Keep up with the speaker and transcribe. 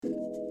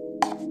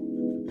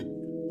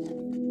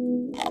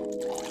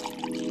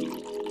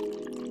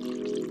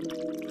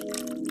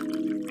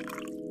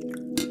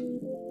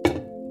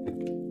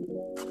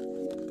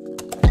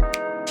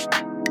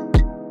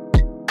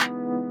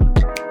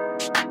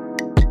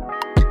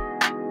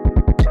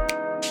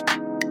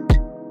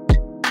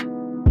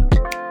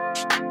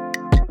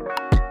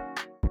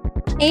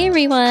Hey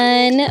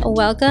everyone,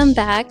 welcome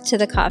back to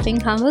the Coffee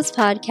and Combos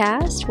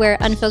podcast, where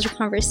unfiltered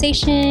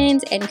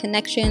conversations and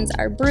connections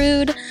are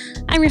brewed.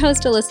 I'm your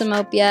host, Alyssa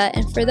Mopia,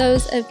 and for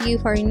those of you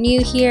who are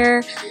new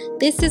here,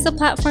 this is a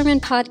platform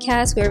and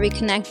podcast where we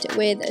connect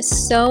with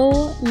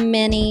so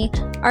many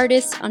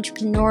artists,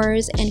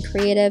 entrepreneurs, and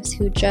creatives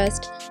who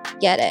just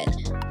get it.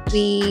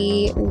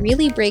 We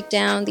really break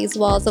down these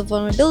walls of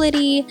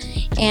vulnerability,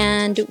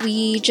 and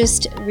we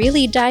just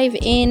really dive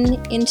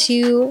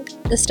into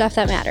the stuff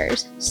that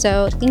matters.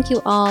 So thank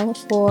you all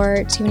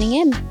for tuning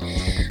in.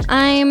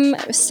 I'm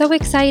so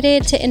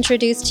excited to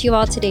introduce to you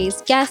all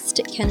today's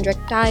guest, Kendrick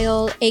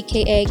Dial,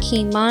 aka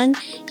Kimon.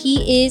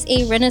 He is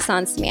a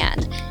Renaissance man,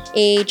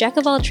 a jack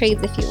of all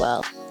trades, if you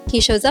will. He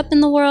shows up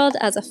in the world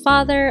as a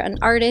father, an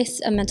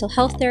artist, a mental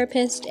health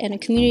therapist, and a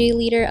community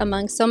leader,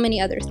 among so many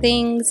other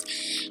things.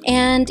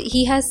 And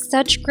he has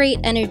such great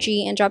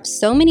energy and drops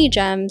so many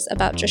gems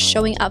about just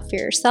showing up for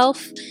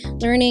yourself,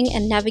 learning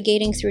and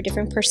navigating through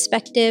different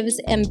perspectives,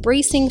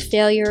 embracing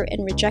failure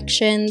and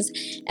rejections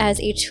as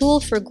a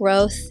tool for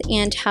growth,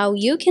 and how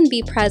you can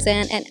be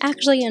present and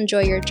actually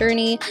enjoy your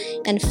journey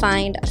and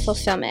find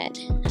fulfillment.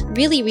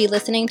 Really,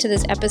 re-listening to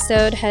this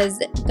episode has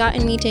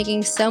gotten me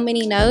taking so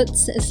many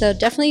notes, so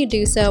definitely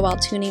do so while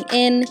tuning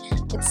in.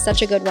 It's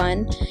such a good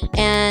one.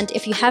 And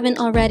if you haven't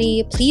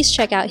already, please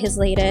check out his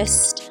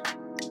latest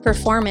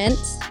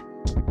performance.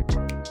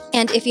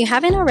 And if you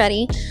haven't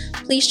already,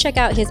 please check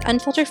out his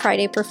Unfiltered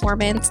Friday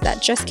performance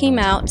that just came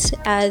out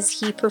as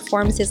he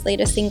performs his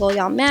latest single,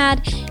 Y'all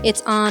Mad.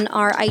 It's on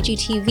our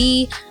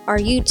IGTV, our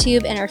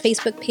YouTube, and our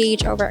Facebook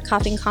page over at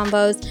Coffee and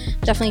Combos.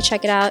 Definitely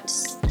check it out.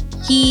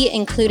 He,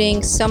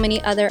 including so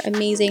many other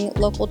amazing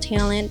local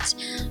talent,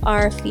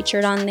 are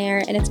featured on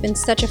there, and it's been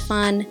such a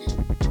fun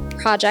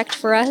project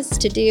for us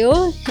to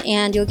do,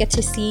 and you'll get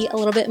to see a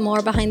little bit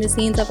more behind the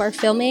scenes of our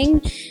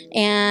filming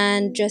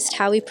and just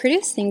how we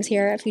produce things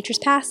here at Futures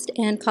Past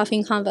and Coffee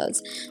and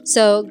Convos.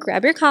 So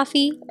grab your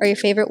coffee or your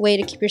favorite way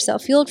to keep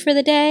yourself fueled for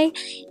the day,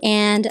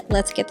 and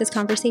let's get this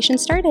conversation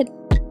started.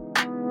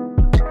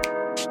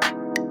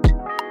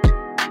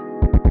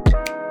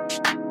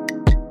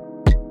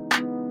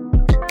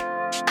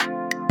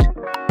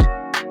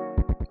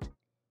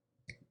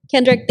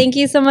 Kendrick, thank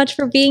you so much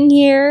for being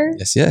here.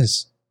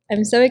 Yes.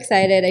 I'm so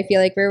excited. I feel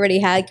like we already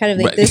had kind of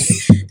like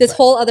this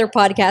whole other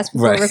podcast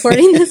before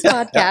recording this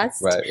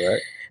podcast.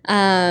 Right.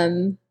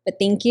 But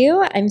thank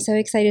you. I'm so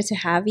excited to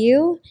have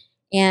you.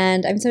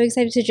 And I'm so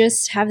excited to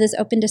just have this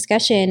open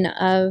discussion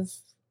of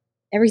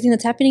everything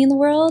that's happening in the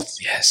world.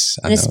 Yes.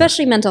 And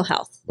especially mental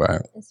health.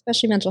 Right.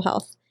 Especially mental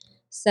health.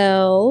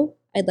 So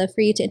I'd love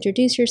for you to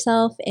introduce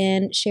yourself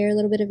and share a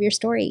little bit of your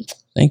story.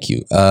 Thank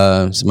you.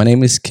 So my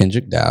name is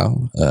Kendrick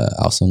Dow,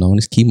 also known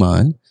as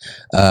Kimon,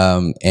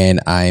 and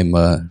I'm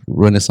a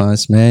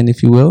Renaissance man,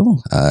 if you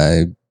will.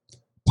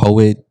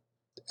 Poet,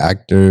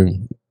 actor,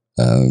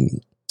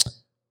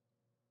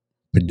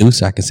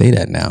 producer. I can say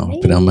that now,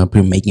 but I'm up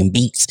here making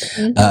beats.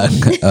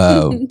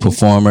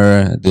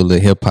 Performer, do a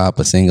little hip hop,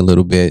 I sing a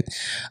little bit,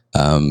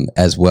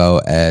 as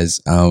well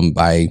as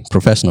by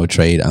professional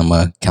trade, I'm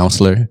a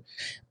counselor.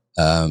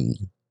 And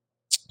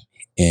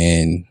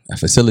I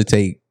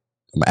facilitate.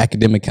 I'm an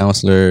academic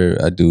counselor.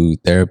 I do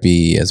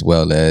therapy as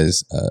well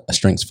as a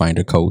strengths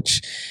finder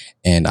coach.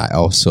 And I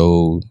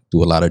also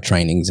do a lot of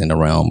trainings in the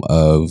realm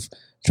of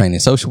training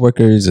social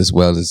workers as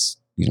well as,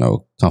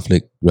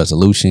 conflict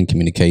resolution,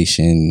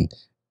 communication,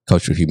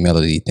 cultural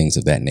humility, things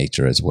of that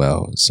nature as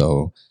well.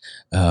 So,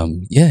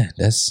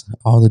 that's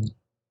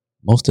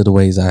most of the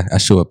ways I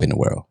show up in the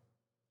world.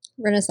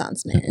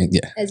 Renaissance man,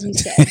 as you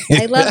said.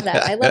 I love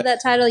that. I love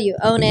that title. You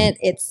own it.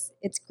 It's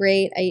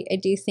great. I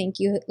do think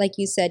you, like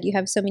you said, you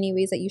have so many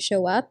ways that you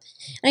show up,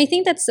 and I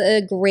think that's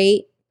a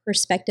great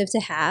perspective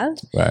to have.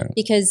 Right.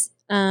 Because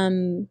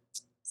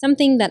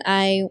something that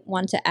I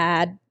want to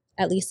add,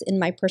 at least in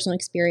my personal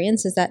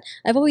experience, is that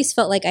I've always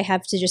felt like I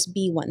have to just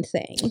be one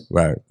thing.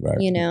 Right.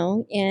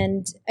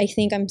 And I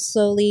think I'm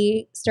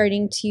slowly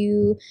starting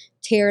to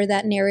tear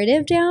that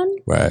narrative down.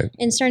 Right.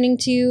 And starting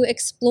to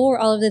explore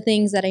all of the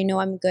things that I know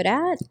I'm good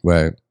at.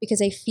 Right.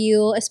 Because I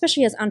feel,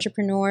 especially as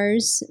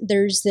entrepreneurs,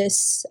 there's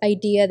this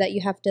idea that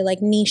you have to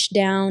like niche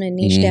down and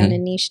niche down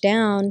and niche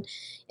down.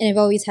 And I've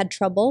always had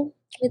trouble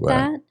with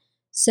that.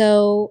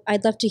 So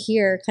I'd love to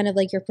hear kind of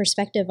like your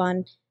perspective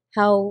on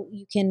how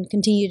you can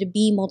continue to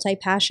be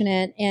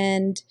multi-passionate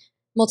and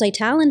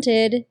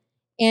multi-talented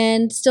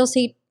and still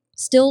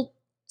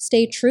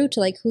stay true to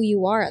like who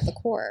you are at the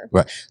core.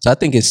 Right. So I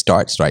think it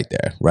starts right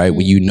there, right?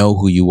 When you know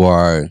who you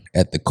are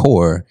at the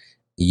core,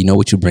 you know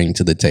what you bring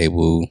to the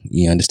table,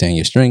 you understand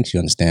your strengths, you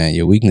understand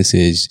your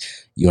weaknesses,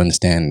 you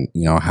understand,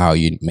 how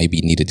you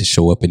maybe needed to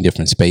show up in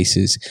different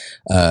spaces.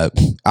 I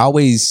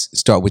always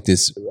start with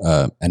this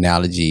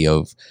analogy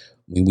of,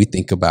 when we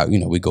think about,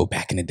 we go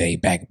back in the day,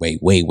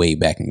 way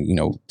back,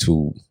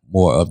 to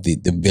more of the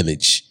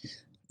village,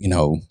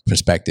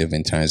 perspective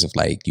in terms of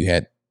like you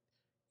had,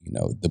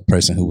 the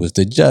person who was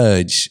the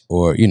judge,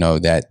 or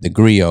that the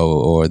griot,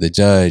 or the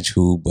judge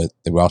but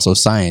they were also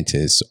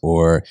scientists,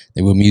 or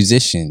they were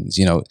musicians.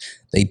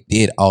 They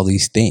did all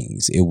these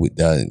things. They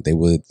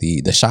were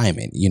the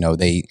shaman.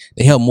 They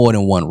held more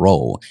than one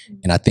role.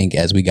 And I think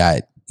as we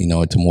got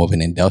into more of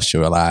an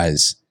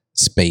industrialized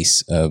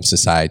space of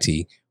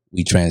society,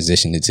 we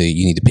transitioned into,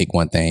 you need to pick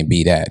one thing,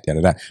 be that, da,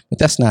 da, da. But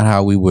that's not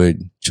how we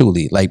would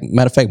truly,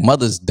 matter of fact,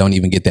 mothers don't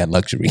even get that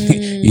luxury.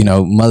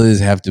 Mothers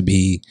have to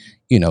be,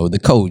 the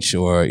coach,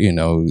 or,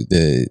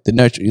 the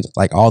nurture,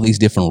 like all these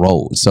different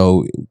roles.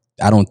 So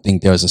I don't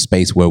think there's a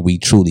space where we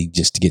truly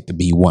just get to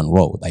be one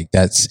role. It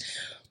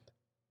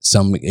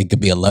could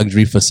be a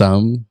luxury for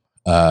some.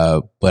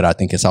 But I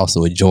think it's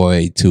also a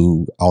joy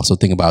to also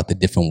think about the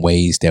different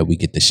ways that we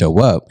get to show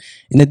up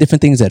and the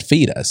different things that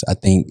feed us. I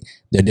think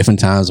there are different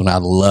times when I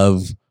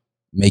love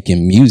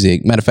making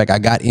music. Matter of fact, I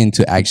got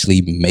into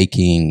actually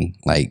making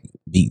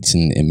beats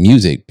and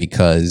music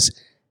because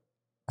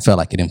I felt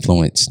like it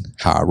influenced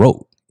how I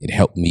wrote. It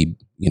helped me,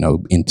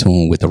 in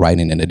tune with the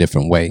writing in a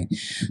different way.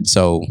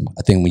 So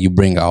I think when you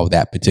bring all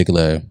that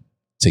particular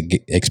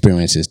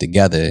experiences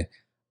together,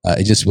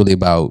 it's just really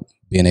about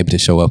being able to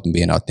show up and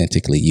being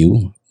authentically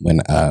you.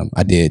 When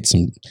I did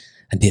some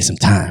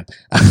time.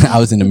 I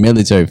was in the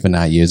military for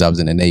 9 years. I was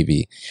in the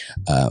Navy.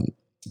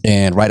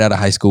 And right out of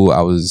high school,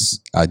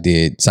 I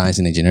did science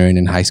and engineering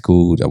in high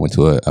school. I went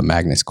to a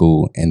magnet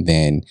school, and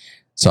then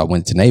so I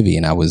went to Navy,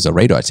 and I was a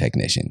radar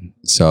technician.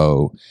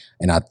 So,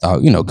 and I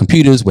thought,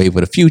 computers, way for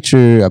the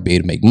future. I'll be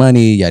able to make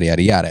money, yada,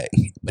 yada, yada.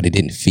 But it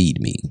didn't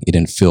feed me. It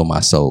didn't fill my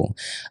soul.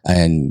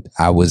 And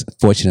I was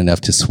fortunate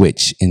enough to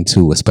switch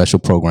into a special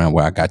program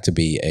where I got to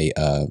be a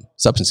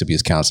substance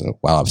abuse counselor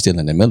while I was still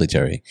in the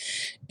military.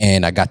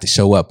 And I got to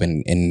show up,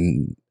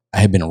 and I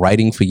had been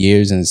writing for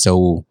years. And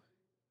so,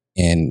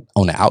 and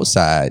on the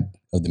outside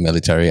of the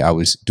military, I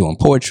was doing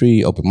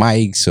poetry, open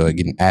mics, or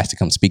getting asked to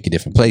come speak at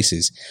different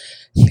places.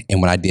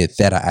 And when I did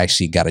that, I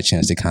actually got a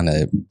chance to kind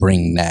of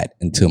bring that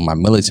into my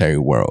military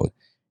world.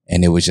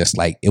 And it was just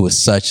it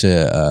was such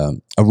a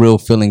real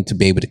feeling to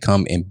be able to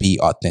come and be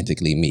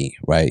authentically me,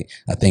 right?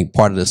 I think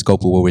part of the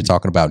scope of what we're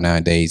talking about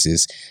nowadays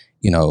is,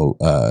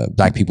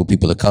 Black people,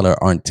 people of color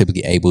aren't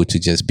typically able to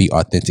just be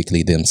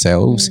authentically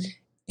themselves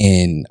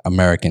in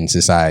American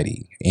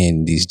society,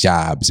 in these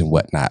jobs and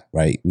whatnot,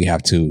 right? We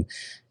have to,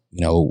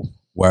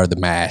 wear the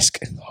mask,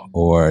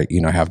 or,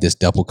 have this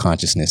double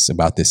consciousness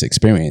about this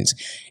experience.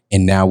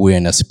 And now we're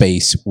in a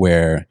space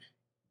where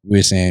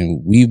we're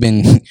saying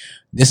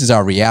this is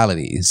our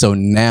reality. So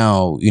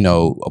now,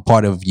 a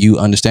part of you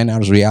understanding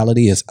our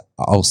reality is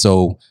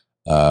also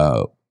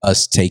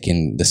us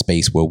taking the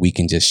space where we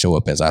can just show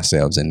up as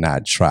ourselves and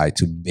not try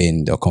to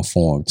bend or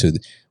conform to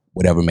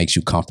whatever makes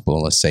you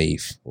comfortable or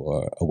safe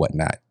or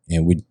whatnot.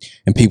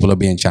 And people are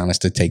being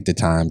challenged to take the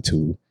time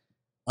to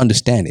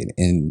understand it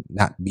and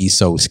not be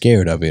so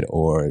scared of it,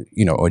 or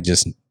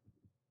just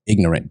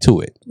ignorant to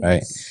it,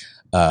 right?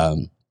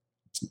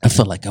 I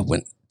feel like I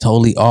went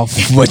totally off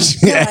what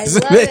you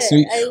asked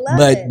me,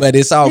 but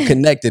it's all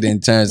connected in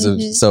terms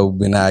of. So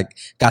when I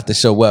got to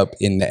show up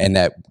in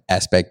that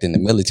aspect in the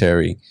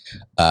military,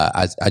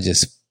 I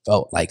just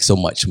felt like so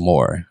much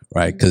more,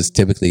 right? Because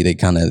typically they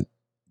kind of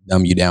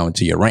dumb you down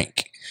to your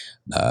rank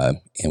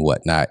and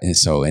whatnot. And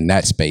so in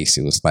that space,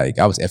 it was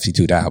I was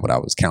FC2 dial, but I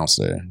was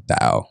counselor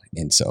dial.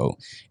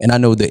 And I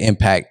know the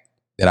impact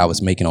that I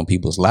was making on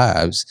people's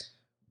lives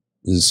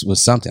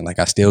was something.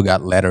 I still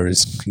got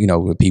letters,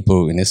 with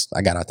people, and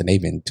I got out the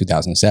Navy in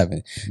 2007.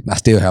 And I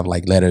still have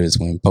letters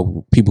when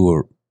people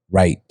would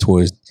write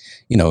towards,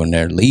 and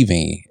they're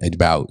leaving,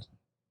 about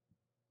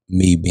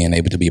me being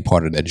able to be a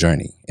part of that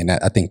journey. And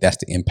I think that's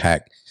the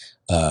impact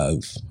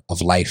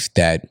of life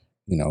that,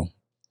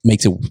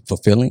 makes it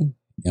fulfilling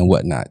and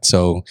whatnot.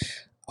 So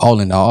all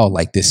in all,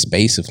 this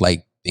space of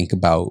think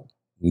about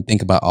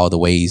all the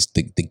ways,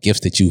 the gifts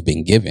that you've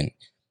been given.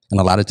 And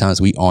a lot of times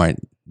we aren't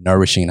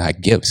nourishing our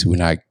gifts. We're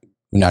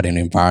not in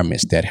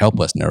environments that help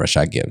us nourish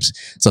our gifts.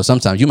 So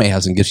sometimes you may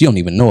have some gifts you don't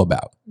even know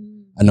about.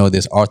 I know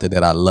this author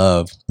that I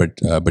love,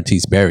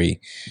 Bertice Berry.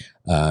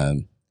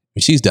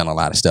 She's done a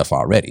lot of stuff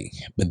already,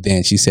 but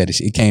then she said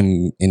it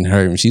came in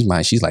her, and she's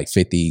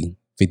 50,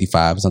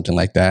 55, something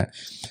like that.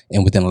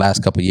 And within the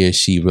last couple of years,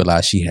 she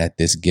realized she had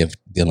this gift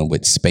dealing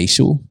with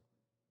spatial.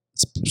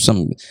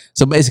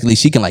 So basically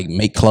she can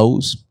make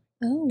clothes.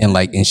 Oh.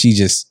 And she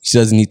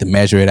doesn't need to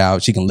measure it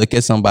out. She can look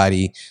at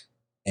somebody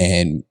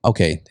and,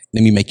 okay,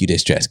 let me make you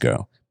this dress,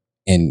 girl.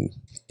 And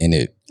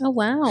it. Oh,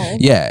 wow.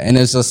 Yeah. And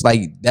it's just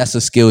that's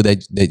a skill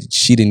that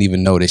she didn't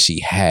even know that she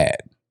had.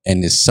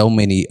 And there's so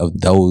many of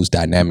those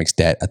dynamics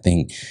that I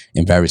think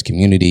in various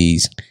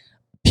communities,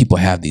 people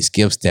have these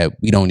gifts that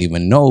we don't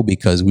even know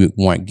because we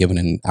weren't given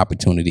an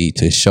opportunity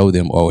to show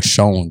them or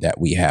shown that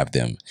we have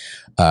them,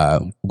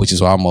 which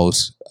is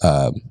almost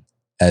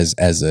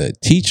as a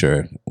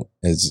teacher,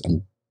 as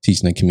I'm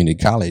teaching in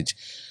community college,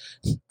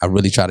 I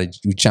really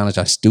we challenge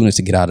our students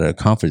to get out of their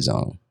comfort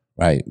zone,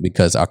 right?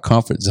 Because our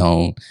comfort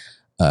zone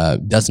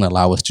doesn't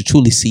allow us to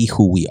truly see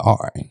who we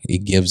are.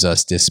 It gives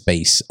us this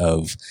space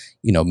of,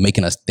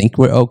 making us think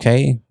we're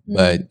okay,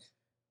 but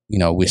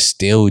we're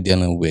still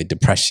dealing with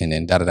depression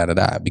and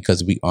da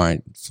because we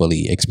aren't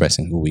fully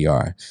expressing who we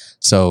are.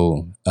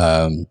 So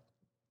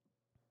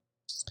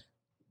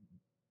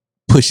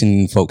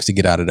pushing folks to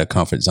get out of their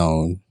comfort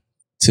zone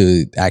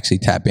to actually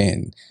tap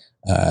in.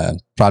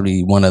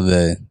 Probably one of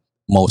the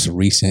most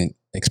recent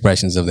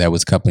expressions of that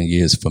was a couple of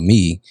years for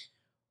me,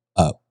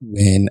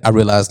 when I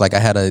realized like I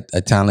had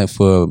a talent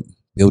for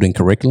building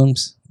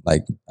curriculums.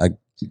 Like I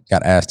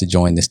got asked to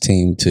join this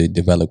team to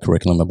develop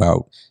curriculum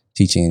about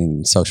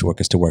teaching social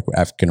workers to work with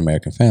African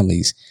American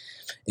families.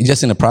 And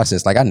just in the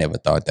process, like I never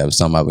thought that was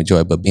something I would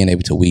enjoy, but being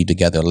able to weave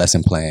together a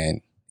lesson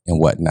plan and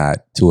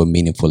whatnot to a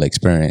meaningful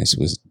experience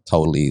was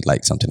totally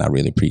like something I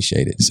really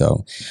appreciated.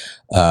 So,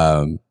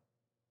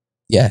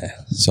 yeah,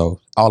 so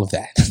all of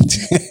that.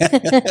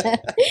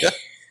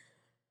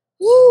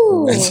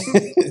 Woo.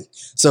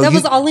 So that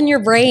was all in your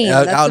brain.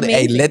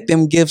 Hey, let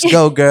them gifts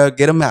go, girl.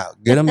 Get them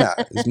out. Get them out.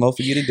 There's more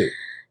for you to do.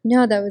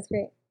 No, that was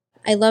great.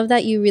 I love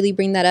that you really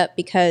bring that up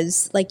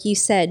because, like you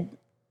said,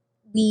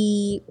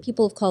 we,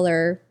 people of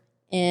color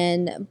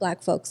and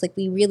Black folks, like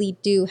we really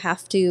do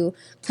have to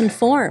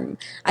conform.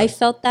 I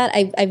felt that.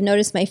 I've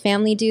noticed my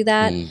family do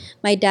that.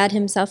 My dad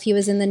himself, he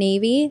was in the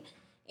Navy.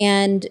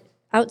 And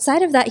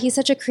outside of that, he's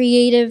such a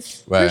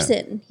creative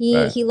person.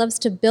 He loves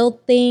to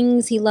build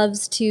things. He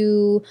loves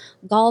to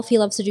golf. He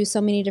loves to do so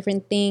many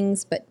different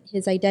things. But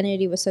his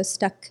identity was so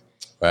stuck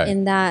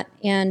in that.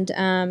 And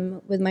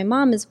with my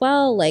mom as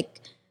well, like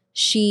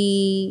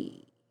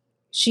she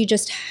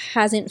just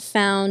hasn't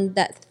found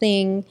that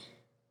thing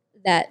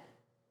that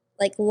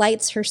like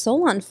lights her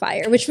soul on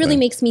fire, which really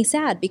makes me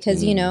sad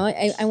because,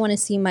 I want to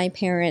see my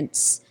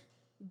parents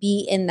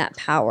be in that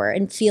power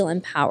and feel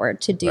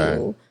empowered to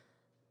do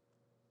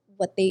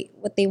what they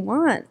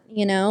want.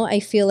 I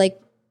feel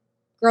like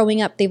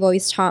growing up, they've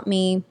always taught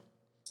me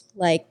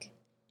like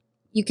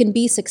you can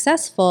be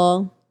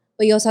successful,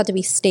 but you also have to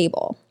be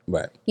stable.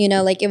 Right.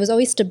 Like it was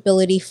always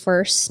stability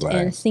first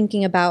and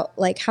thinking about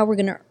like how we're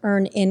going to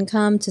earn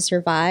income to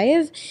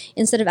survive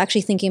instead of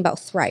actually thinking about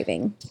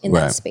thriving in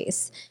that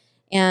space.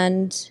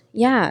 And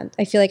yeah,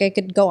 I feel like I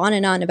could go on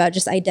and on about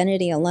just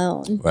identity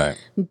alone. Right.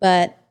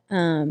 But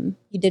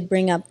you did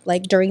bring up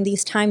like during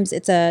these times,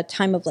 it's a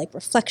time of like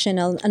reflection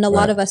and a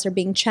lot of us are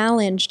being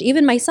challenged.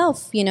 Even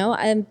myself,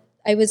 I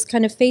was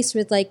kind of faced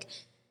with like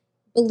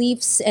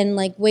beliefs and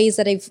like ways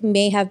that I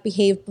may have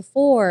behaved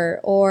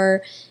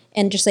before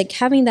and just like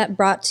having that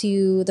brought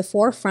to the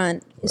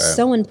forefront is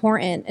so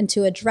important, and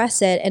to address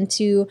it and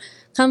to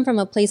come from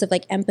a place of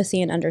like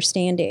empathy and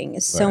understanding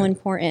is so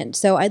important.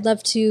 So I'd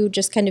love to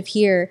just kind of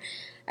hear,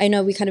 I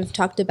know we kind of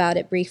talked about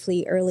it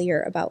briefly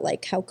earlier about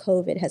like how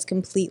COVID has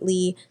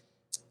completely,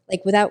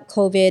 like without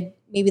COVID,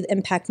 maybe the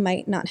impact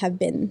might not have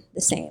been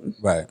the same.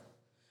 Right.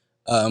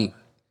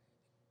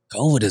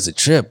 COVID is a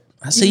trip.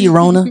 I see you,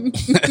 Rona.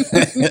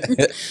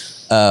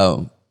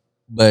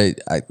 But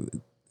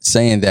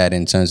saying that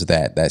in terms of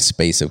that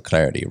space of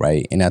clarity,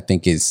 right? And I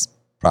think it's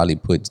probably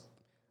put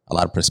a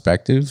lot of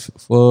perspective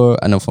for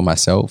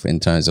myself in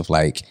terms of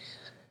like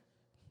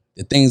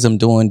the things I'm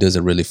doing. Does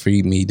it really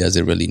free me? Does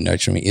it really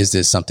nurture me? Is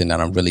this something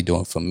that I'm really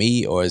doing for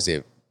me, or is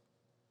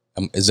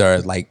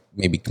there like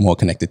maybe more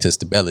connected to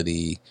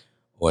stability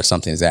or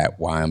something? Is that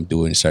why I'm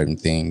doing certain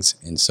things?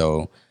 And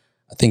so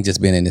I think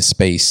just being in this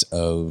space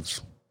of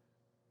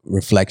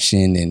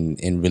reflection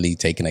and really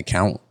taking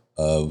account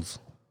of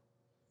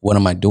what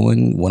am I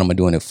doing? What am I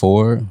doing it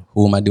for?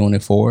 Who am I doing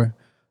it for?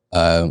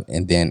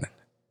 And then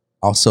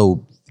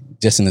also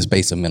just in the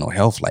space of mental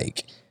health,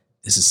 like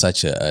this is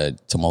such a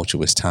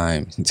tumultuous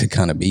time to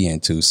kind of be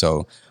into.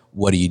 So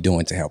what are you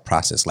doing to help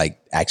process? Like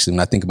actually,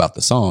 when I think about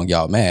the song,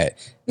 Y'all Mad,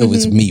 it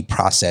was me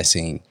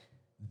processing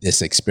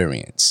this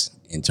experience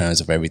in terms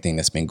of everything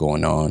that's been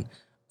going on.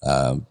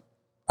 I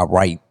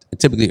write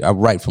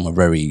from a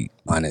very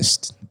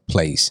honest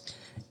place.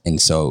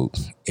 And so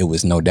it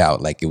was no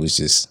doubt like it was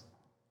just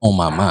on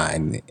my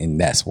mind,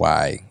 and that's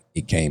why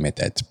it came at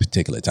that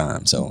particular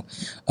time. So,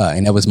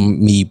 and that was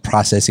me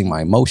processing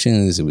my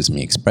emotions. It was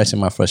me expressing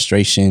my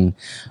frustration.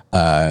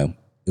 It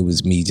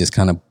was me just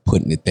kind of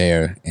putting it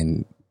there,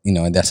 and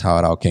and that's how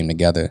it all came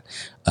together.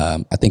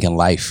 I think in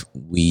life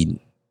we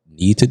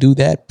need to do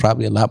that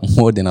probably a lot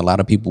more than a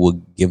lot of people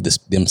will give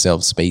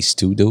themselves space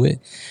to do it.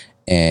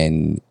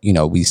 And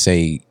I was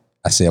saying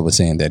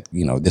that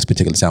this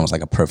particular time was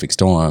like a perfect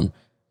storm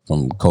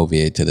from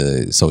COVID to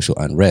the social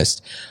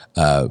unrest,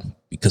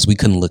 because we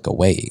couldn't look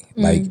away.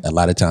 Like a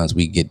lot of times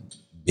we get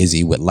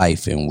busy with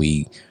life and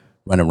we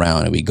run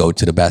around and we go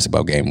to the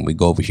basketball game and we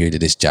go over here to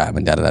this job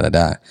and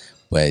da.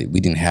 But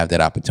we didn't have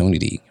that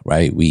opportunity,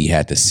 right? We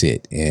had to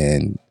sit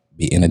and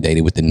be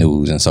inundated with the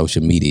news and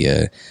social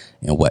media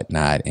and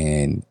whatnot.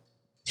 And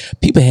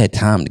people had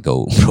time to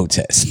go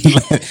protest.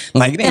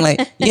 Like it ain't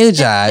like your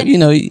job,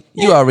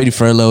 you already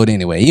furloughed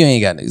anyway. You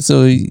ain't got it.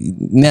 So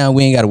now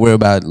we ain't got to worry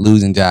about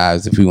losing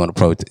jobs if we want to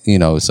protest.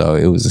 So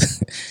it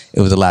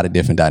was a lot of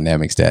different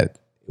dynamics that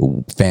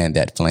fanned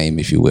that flame,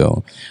 if you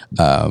will.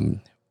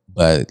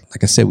 But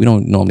like I said, we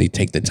don't normally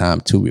take the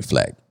time to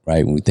reflect,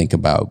 right? When we think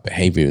about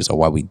behaviors or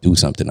why we do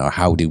something or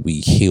how did we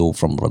heal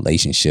from a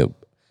relationship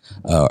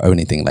or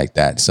anything like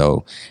that.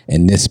 So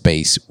in this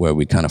space where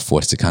we're kind of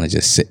forced to kind of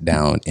just sit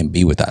down and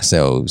be with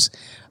ourselves,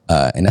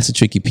 and that's a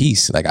tricky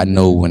piece. Like I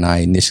know when I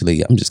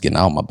initially, I'm just getting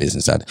all my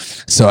business out.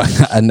 So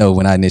I know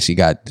when I initially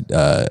got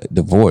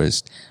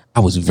divorced, I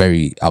was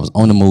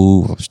on the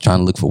move. I was trying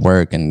to look for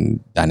work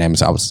and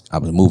dynamics. I was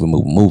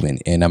moving.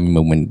 And I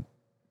remember when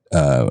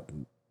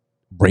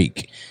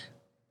break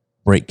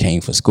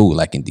came for school,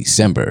 like in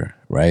December,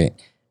 right?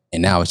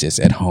 And now I was just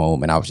at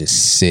home and I was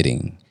just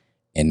sitting,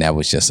 and that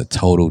was just a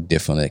total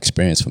different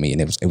experience for me.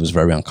 And it was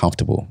very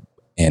uncomfortable.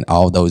 And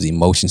all those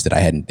emotions that I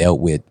hadn't dealt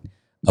with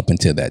up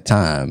until that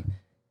time,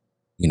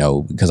 you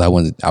know, because I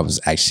was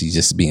actually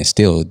just being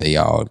still, they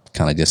all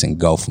kind of just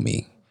engulfed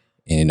me.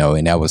 And, you know,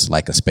 and that was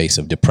like a space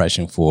of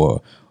depression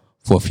for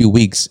a few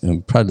weeks,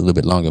 and probably a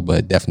little bit longer,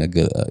 but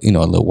definitely a good,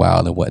 a little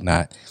while and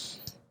whatnot.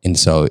 And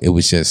so it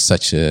was just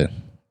such a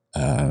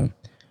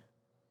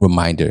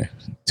reminder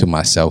to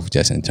myself,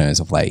 just in terms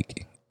of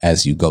like,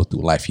 as you go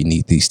through life, you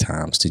need these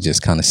times to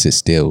just kind of sit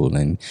still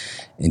and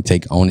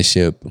take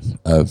ownership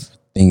of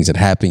things that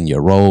happen,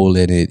 your role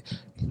in it,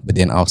 but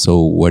then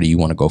also where do you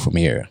want to go from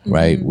here,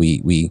 right?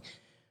 Mm-hmm. We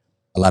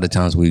a lot of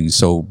times we're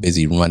so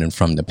busy running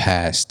from the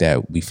past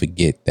that we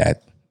forget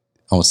that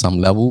on some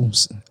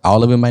levels,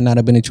 all of it might not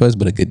have been a choice,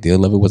 but a good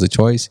deal of it was a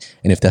choice.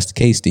 And if that's the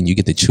case, then you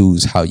get to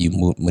choose how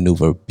you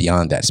maneuver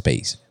beyond that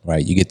space,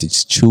 right? You get to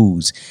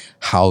choose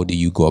how do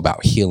you go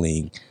about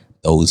healing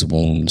those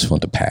wounds from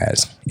the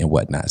past and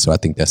whatnot. So I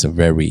think that's a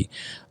very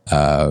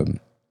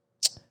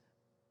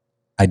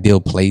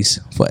ideal place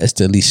for us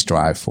to at least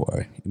strive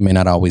for. It may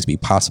not always be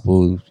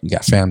possible. You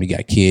got family, you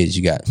got kids,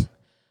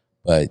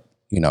 but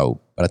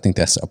I think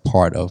that's a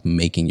part of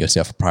making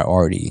yourself a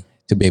priority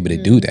to be able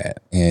to do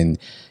that. And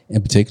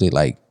particularly,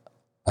 like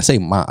I say,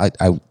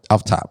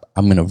 off top,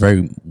 I'm in a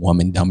very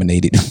woman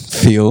dominated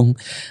field.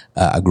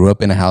 I grew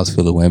up in a house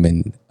full of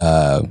women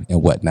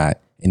and whatnot.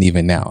 And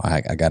even now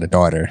I got a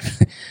daughter.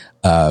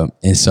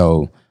 And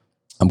so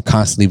I'm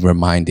constantly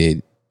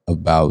reminded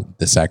about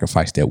the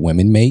sacrifice that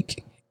women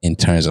make in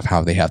terms of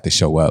how they have to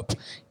show up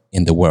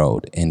in the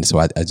world. And so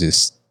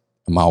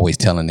I'm always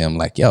telling them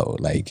like, yo,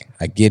 like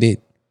I get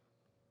it.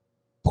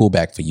 Pull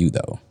back for you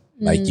though.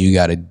 Like you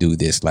got to do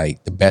this.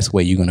 Like the best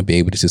way you're going to be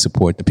able to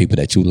support the people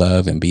that you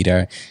love and be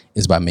there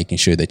is by making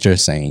sure that you're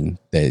saying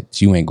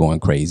that you ain't going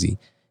crazy.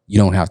 You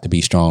don't have to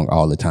be strong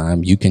all the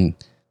time. You can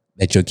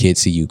let your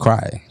kids see you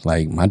cry.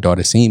 Like my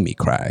daughter seen me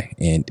cry,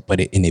 but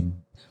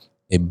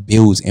it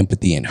builds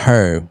empathy in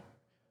her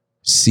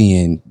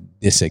seeing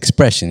this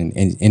expression,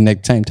 and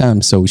at the same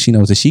time, so she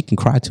knows that she can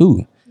cry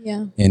too.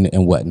 Yeah,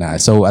 and whatnot.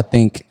 So I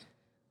think,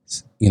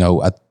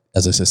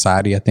 as a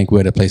society, I think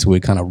we're at a place where we're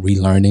kind of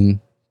relearning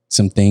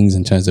some things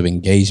in terms of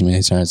engagement,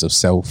 in terms of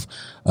self,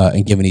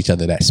 and giving each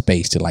other that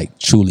space to like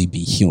truly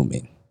be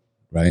human,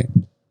 right?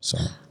 So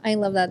I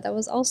love that. That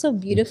was also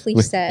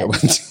beautifully said.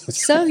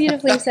 So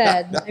beautifully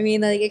said. I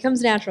mean, like it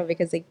comes natural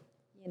because like,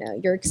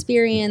 your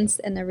experience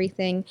and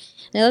everything.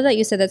 And I love that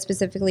you said that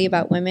specifically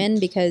about women,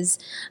 because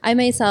I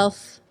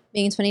myself,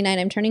 being 29,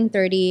 I'm turning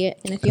 30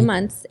 in a few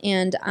months,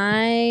 and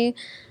I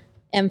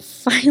am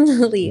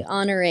finally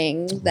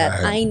honoring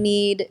that I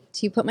need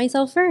to put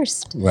myself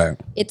first. Right.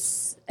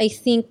 I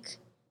think,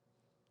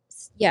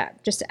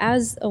 just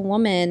as a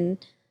woman,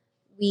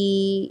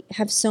 we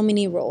have so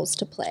many roles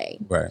to play.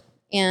 Right.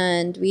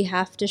 And we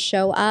have to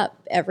show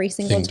up every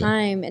single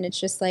time. And it's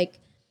just like,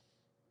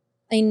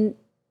 I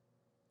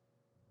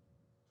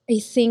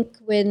think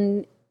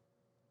when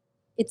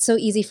it's so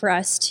easy for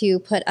us to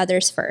put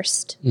others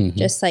first,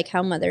 just like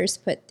how mothers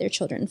put their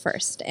children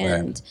first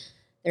and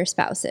their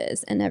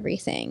spouses and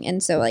everything.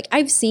 And so like,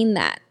 I've seen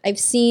that. I've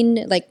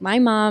seen like my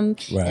mom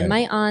and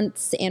my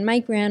aunts and my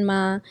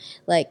grandma,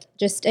 like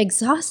just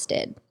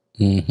exhausted.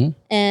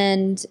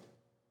 And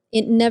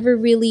it never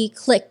really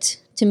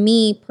clicked to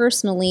me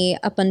personally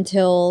up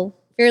until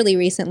fairly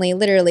recently,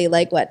 literally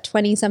like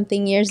 20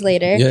 something years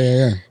later.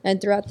 Yeah. And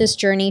throughout this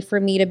journey for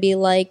me to be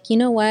like, you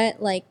know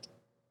what, like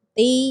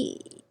they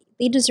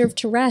deserve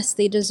to rest.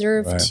 They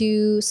deserve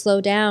to slow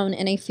down.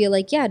 And I feel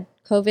like,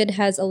 COVID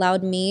has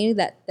allowed me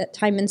that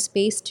time and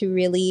space to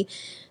really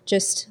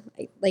just,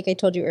 like I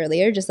told you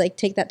earlier, just like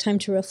take that time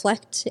to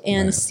reflect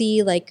and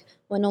see like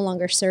what no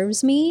longer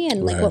serves me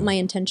and like what my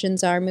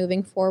intentions are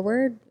moving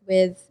forward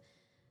with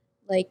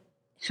like,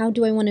 how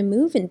do I want to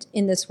move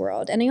in this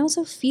world? And I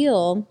also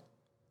feel,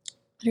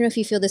 I don't know if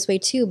you feel this way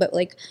too, but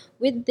like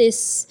with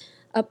this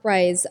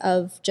uprise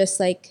of just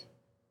like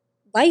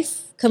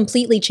life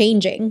completely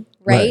changing,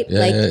 right?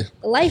 The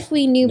life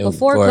we knew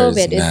before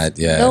COVID is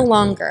no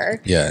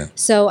longer. Yeah.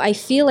 So I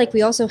feel like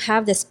we also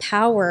have this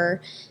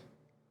power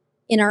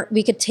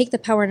we could take the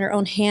power in our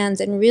own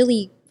hands and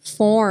really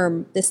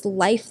form this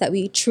life that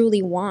we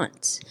truly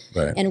want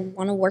and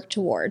want to work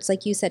towards.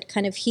 Like you said,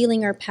 kind of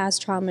healing our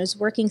past traumas,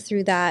 working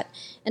through that,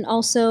 and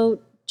also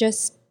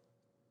just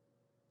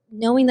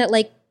knowing that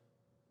like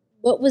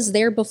what was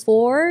there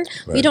before,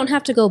 we don't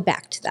have to go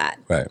back to that.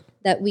 Right.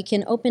 that we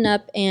can open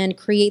up and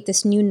create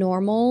this new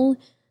normal,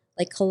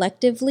 like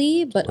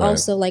collectively, but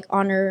also like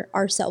honor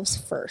ourselves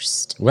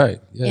first. Right.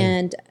 Yeah.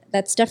 And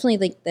that's definitely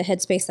like the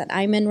headspace that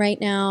I'm in right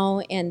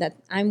now and that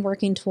I'm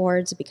working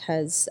towards,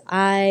 because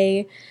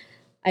I've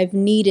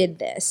needed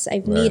this.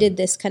 I've needed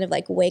this kind of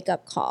like wake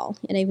up call,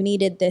 and I've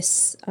needed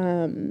this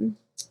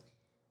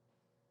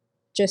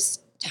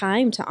just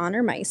time to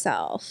honor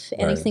myself.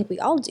 And I think we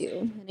all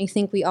do. And I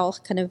think we all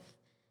kind of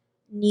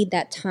need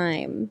that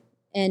time.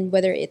 And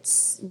whether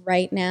it's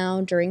right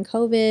now during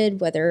COVID,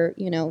 whether,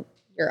 you know,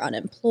 you're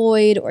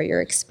unemployed or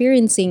you're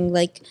experiencing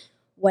like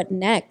what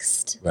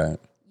next,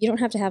 you don't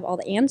have to have all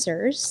the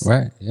answers.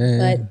 Right.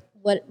 Yeah.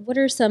 But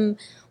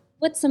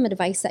what's some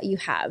advice that you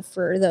have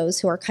for those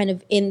who are kind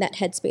of in that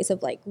headspace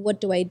of like, what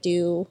do I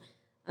do?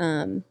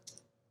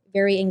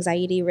 Very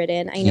anxiety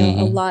ridden. I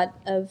know a lot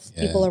of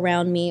people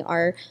around me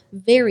are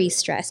very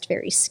stressed,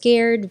 very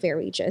scared,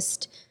 very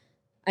just,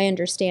 I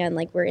understand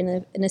like we're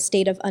in a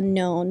state of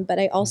unknown, but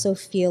I also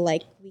feel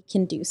like we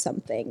can do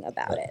something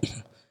about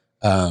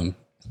it.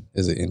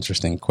 Is an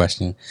interesting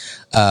question.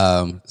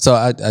 So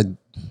I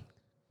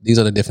these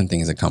are the different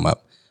things that come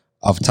up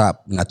off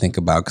top when I think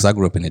about, because I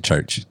grew up in the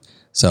church,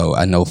 so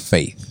I know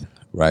faith,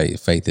 right?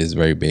 Faith is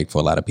very big for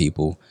a lot of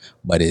people,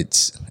 but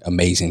it's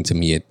amazing to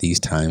me at these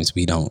times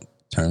we don't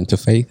turn to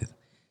faith,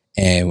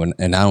 and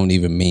I don't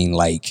even mean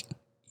like,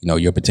 you know,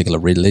 your particular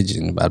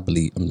religion. I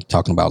believe I'm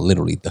talking about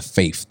literally the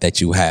faith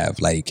that you have,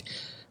 like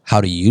how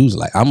to use.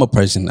 Like I'm a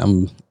person,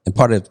 and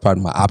part of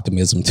my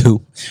optimism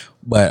too.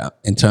 But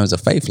in terms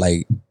of faith,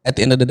 like at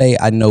the end of the day,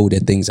 I know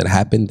that things that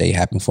happen, they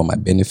happen for my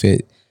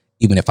benefit,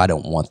 even if I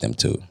don't want them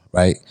to,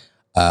 right?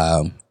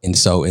 And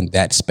so in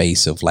that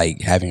space of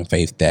like having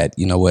faith that,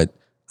 you know what,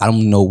 I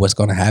don't know what's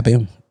going to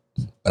happen,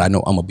 but I know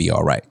I'm going to be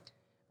all right.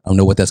 I don't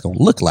know what that's going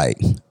to look like,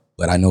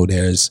 but I know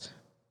there's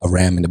a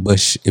ram in the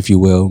bush, if you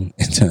will,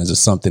 in terms of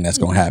something that's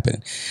going to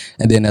happen.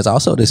 And then there's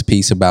also this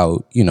piece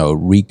about, you know,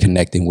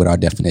 reconnecting with our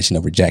definition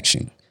of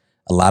rejection.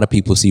 A lot of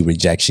people see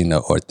rejection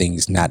or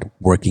things not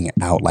working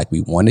out like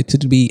we want it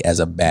to be as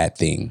a bad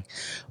thing.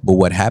 But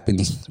what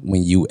happens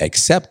when you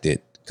accept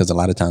it, because a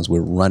lot of times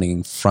we're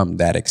running from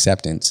that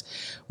acceptance.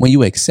 When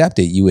you accept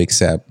it, you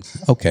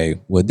accept, okay,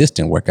 well, this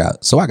didn't work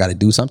out, so I got to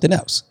do something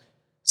else.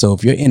 So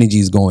if your energy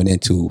is going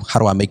into how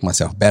do I make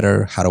myself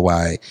better? How do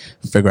I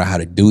figure out how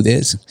to do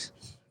this?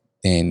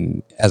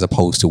 And as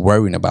opposed to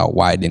worrying about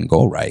why it didn't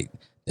go right,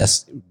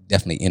 that's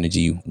definitely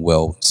energy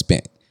well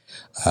spent.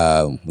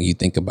 When you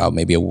think about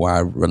maybe why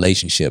a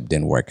relationship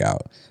didn't work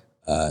out,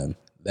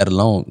 let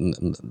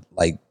alone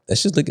like,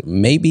 let's just look at,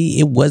 maybe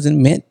it wasn't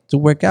meant to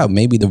work out.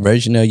 Maybe the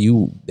version of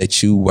you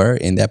that you were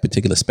in that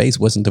particular space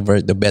wasn't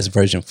the best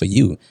version for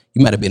you.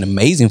 You might have been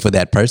amazing for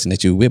that person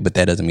that you were with, but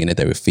that doesn't mean that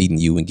they were feeding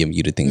you and giving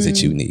you the things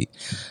that you need.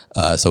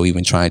 So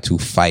even trying to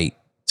fight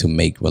to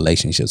make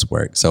relationships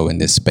work. So in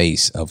this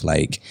space of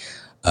like,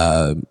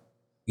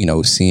 you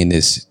know, seeing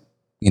this,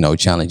 you know,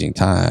 challenging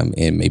time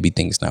and maybe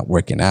things not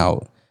working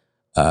out,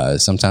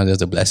 sometimes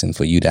there's a blessing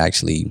for you to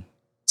actually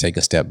take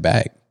a step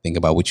back, think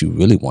about what you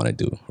really want to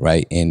do,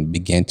 right? And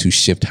begin to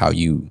shift how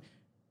you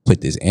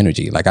put this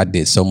energy. Like I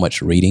did so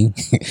much reading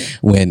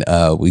when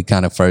we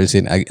kind of first,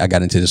 and I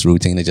got into this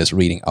routine of just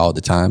reading all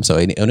the time. So,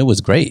 and it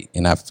was great.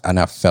 And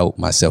I felt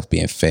myself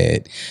being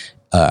fed.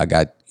 I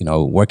got, you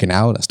know, working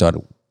out. I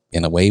started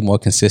in a way more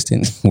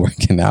consistent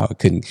working out.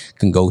 Couldn't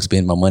go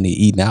spend my money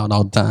eating out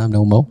all the time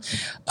no more.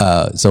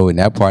 So in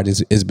that part,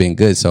 it's been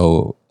good.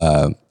 So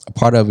a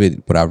part of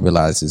it, what I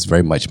realized is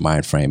very much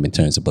mind frame in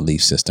terms of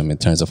belief system, in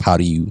terms of how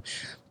do you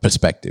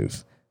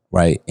perspective,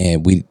 right?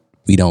 And we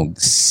don't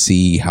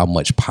see how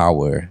much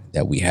power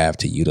that we have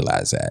to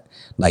utilize that.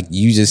 Like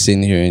you just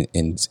sitting here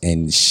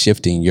and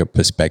shifting your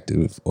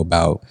perspective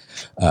about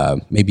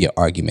maybe an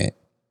argument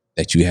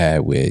that you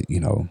had with,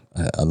 you know,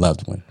 a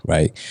loved one,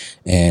 right?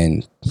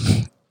 And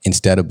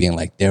instead of being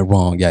like, they're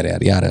wrong, yada,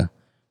 yada, yada,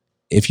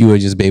 if you were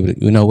just be able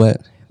to, you know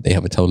what? They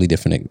have a totally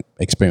different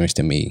experience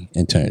than me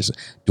in terms of,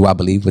 do I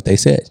believe what they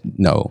said?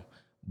 No,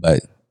 but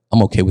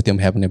I'm okay with them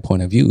having their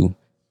point of view,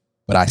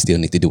 but I still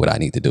need to do what I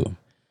need to do.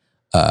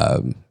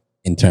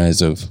 In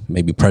terms of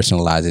maybe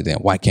personalize it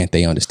and why can't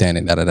they understand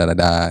it, da, da, da, da,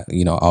 da,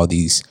 you know, all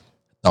these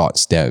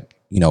thoughts that,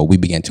 you know, we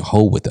begin to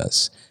hold with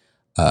us.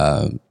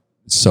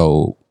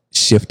 So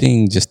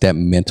shifting just that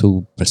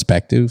mental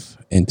perspective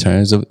in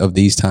terms of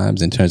these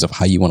times, in terms of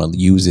how you want to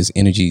use this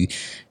energy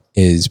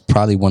is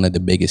probably one of the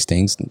biggest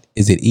things.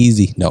 Is it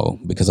easy? No,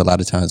 because a lot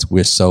of times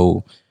we're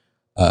so,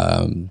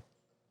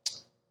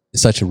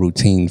 it's such a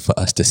routine for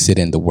us to sit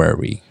in the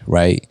worry,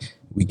 right?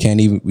 We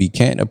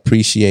can't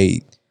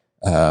appreciate,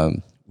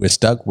 we're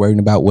stuck worrying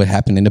about what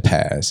happened in the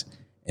past.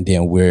 And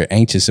then we're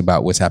anxious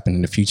about what's happening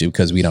in the future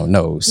because we don't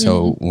know.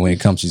 So when it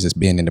comes to just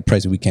being in the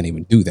present, we can't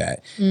even do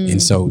that.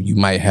 And so you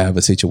might have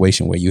a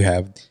situation where you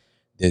have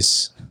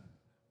this,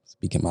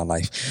 speaking my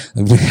life,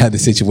 we have the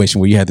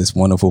situation where you have this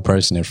wonderful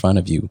person in front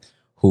of you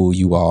who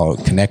you all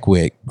connect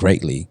with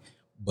greatly.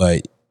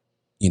 But,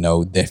 you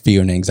know, that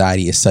fear and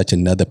anxiety is such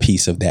another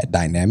piece of that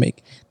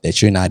dynamic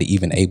that you're not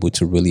even able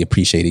to really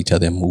appreciate each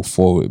other and move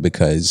forward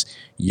because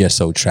you're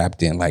so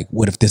trapped in like,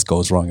 what if this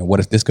goes wrong and what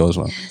if this goes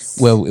wrong? Yes.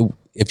 Well,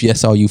 if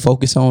that's all you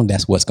focus on,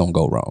 that's what's going to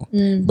go wrong.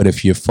 But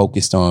if you're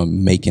focused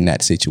on making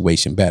that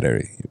situation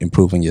better,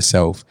 improving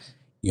yourself,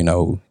 you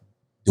know,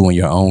 doing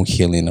your own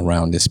healing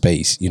around this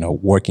space, you know,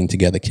 working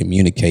together,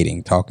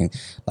 communicating, talking,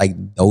 like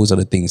those are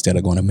the things that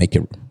are going to make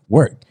it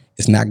work.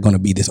 It's not going to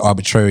be this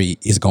arbitrary,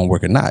 it's going to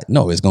work or not.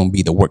 No, it's going to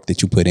be the work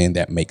that you put in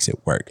that makes it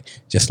work,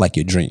 just like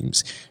your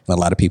dreams. And a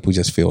lot of people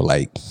just feel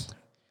like,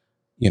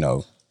 you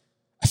know,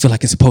 I feel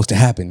like it's supposed to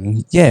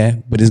happen. Yeah,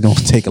 but it's going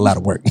to take a lot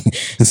of work.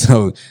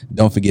 So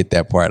don't forget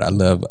that part. I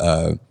love,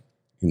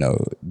 you know,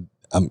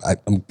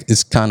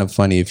 it's kind of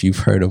funny if you've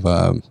heard of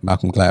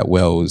Malcolm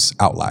Gladwell's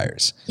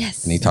Outliers.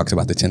 Yes. And he talks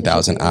about the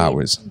 10,000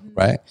 hours,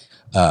 right?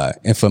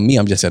 And for me,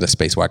 I'm just at a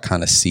space where I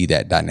kind of see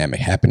that dynamic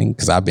happening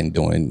because I've been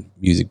doing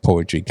music,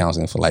 poetry,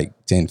 counseling for like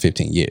 10,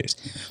 15 years.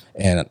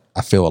 And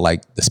I feel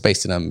like the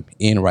space that I'm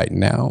in right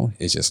now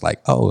is just like,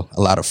 oh,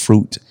 a lot of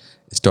fruit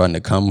is starting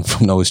to come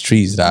from those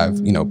trees that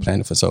I've, you know,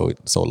 planted for so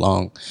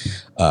long.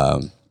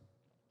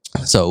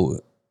 So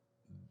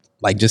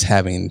like just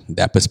having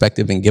that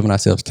perspective and giving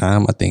ourselves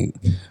time, I think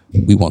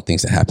we want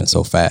things to happen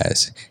so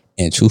fast.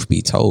 And truth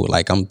be told,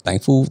 like I'm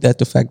thankful that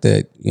the fact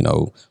that, you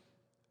know,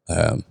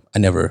 I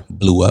never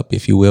blew up,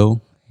 if you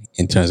will,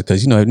 in terms of,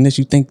 because, you know, unless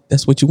you think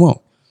that's what you want.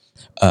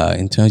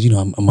 In terms, you know,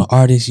 I'm an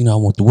artist, you know, I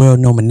want the world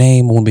to know my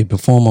name, I want to be a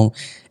performer.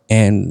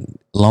 And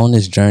along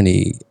this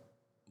journey,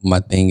 my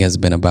thing has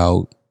been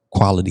about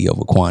quality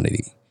over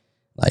quantity.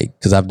 Like,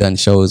 because I've done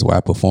shows where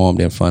I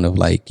performed in front of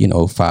like, you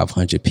know,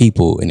 500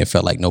 people and it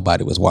felt like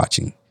nobody was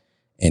watching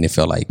and it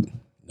felt like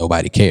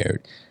nobody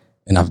cared.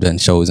 And I've done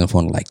shows in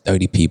front of like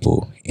 30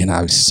 people and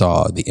I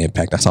saw the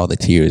impact. I saw the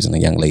tears in the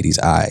young lady's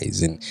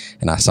eyes and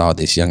I saw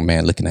this young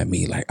man looking at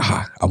me like,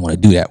 I want to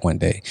do that one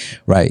day.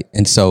 Right.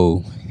 And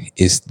so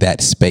it's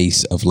that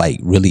space of like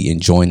really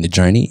enjoying the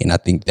journey. And I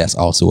think that's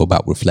also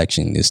about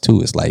reflection is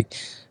too. It's like,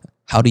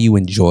 how do you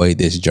enjoy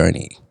this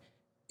journey?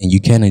 And you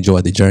can't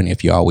enjoy the journey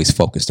if you're always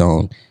focused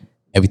on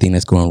everything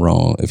that's going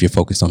wrong. If you're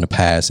focused on the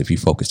past, if you're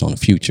focused on the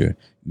future,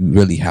 you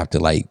really have to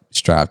like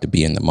strive to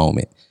be in the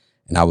moment.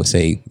 And I would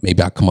say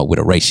maybe I'll come up with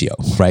a ratio,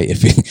 right?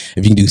 If you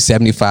can do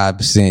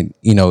 75%,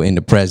 you know, in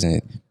the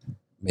present,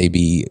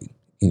 maybe,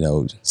 you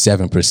know,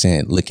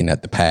 7% looking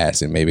at the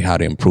past and maybe how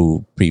to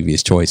improve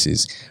previous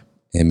choices,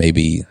 and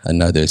maybe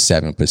another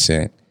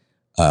 7%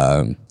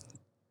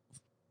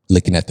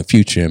 looking at the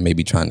future and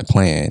maybe trying to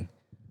plan,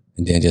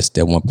 and then just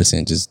that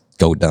 1% just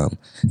go dumb.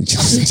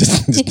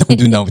 Just don't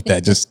do nothing with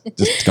that. Just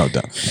go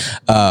dumb.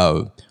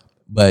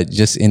 But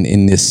just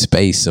in this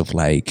space of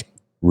like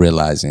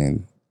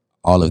realizing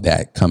all of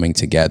that coming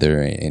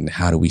together and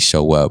how do we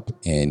show up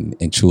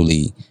and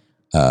truly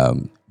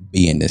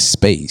be in this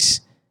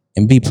space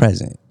and be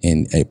present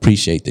and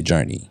appreciate the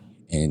journey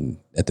and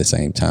at the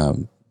same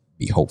time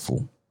be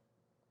hopeful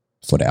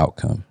for the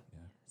outcome.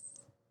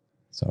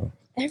 So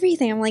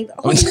everything, I'm like,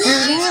 all these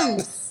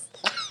gems,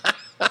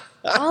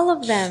 all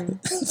of them,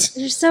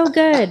 they're so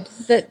good.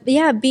 But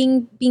yeah,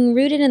 being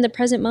rooted in the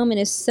present moment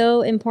is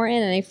so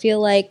important. And I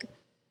feel like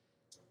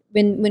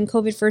when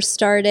COVID first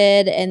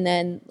started, and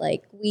then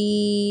like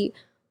we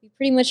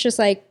pretty much just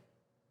like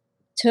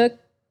took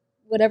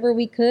whatever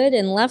we could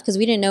and left because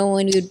we didn't know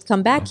when we would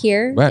come back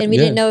here, right, and we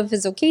didn't know if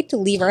it's okay to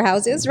leave our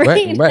houses.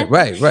 Right.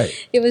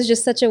 Right. It was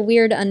just such a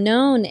weird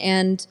unknown,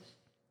 and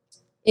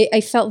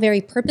I felt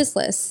very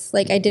purposeless.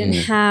 Like I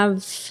didn't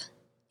have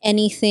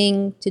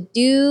anything to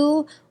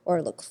do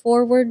or look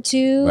forward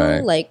to.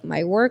 Right. Like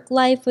my work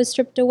life was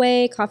stripped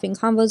away. Coffee and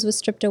Convos was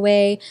stripped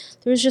away.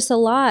 There was just a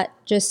lot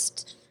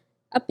just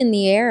up in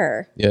the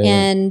air.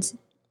 And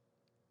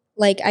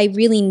like I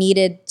really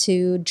needed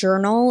to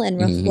journal and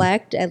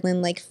reflect and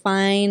then like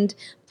find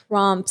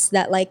prompts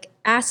that like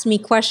asked me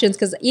questions,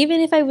 because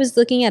even if I was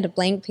looking at a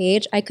blank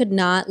page, I could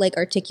not like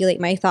articulate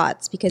my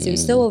thoughts because it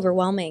was so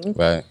overwhelming.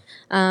 Right.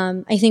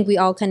 I think we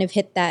all kind of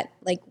hit that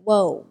like,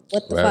 whoa,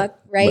 what the fuck,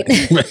 right?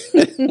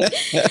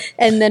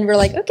 And then we're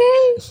like,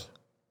 okay,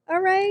 all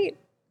right,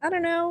 I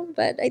don't know,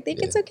 but I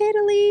think it's okay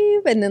to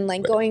leave. And then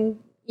like going,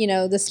 you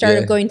know, the start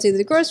of going to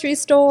the grocery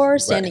store,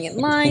 standing in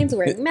lines,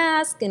 wearing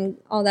masks, and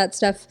all that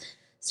stuff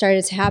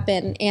started to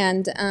happen.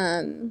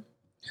 And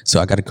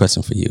so I got a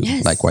question for you.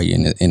 Yes. Like while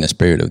you're in the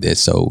spirit of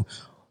this, so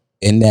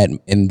in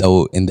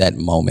that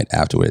moment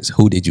afterwards,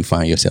 who did you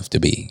find yourself to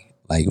be?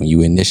 Like when you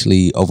were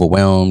initially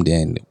overwhelmed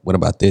and what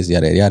about this,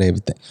 yada yada,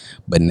 everything.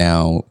 But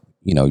now,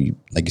 you know, you,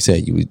 like you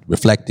said, you were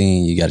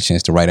reflecting, you got a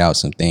chance to write out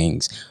some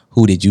things.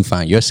 Who did you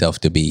find yourself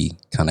to be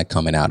kind of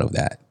coming out of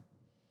that?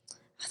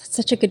 That's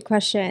such a good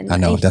question. I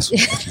know. That's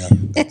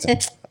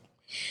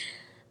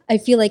I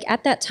feel like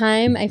at that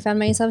time, I found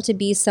myself to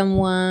be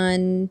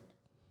someone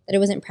that I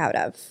wasn't proud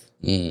of.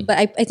 But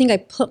I think I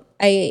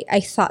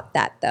thought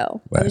that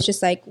though. Right. It was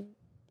just like,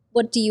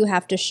 what do you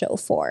have to show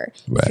for?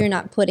 Right. If you're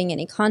not putting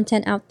any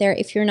content out there,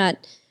 if you're not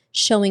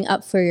showing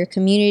up for your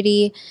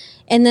community.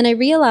 And then I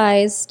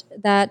realized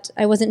that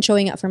I wasn't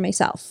showing up for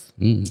myself.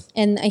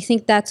 And I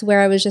think that's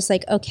where I was just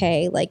like,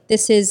 okay, like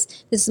this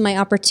is my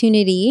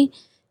opportunity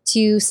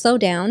to slow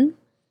down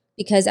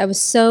because I was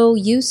so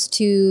used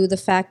to the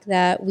fact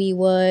that we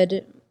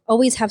would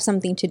always have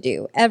something to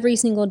do every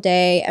single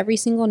day, every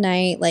single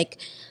night. Like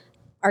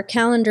our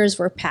calendars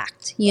were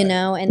packed, you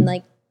know, and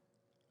like,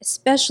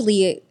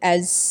 especially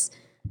as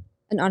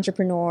an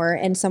entrepreneur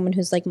and someone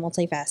who's like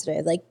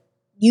multifaceted, like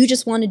you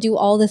just want to do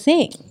all the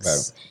things.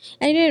 Right.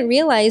 And I didn't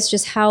realize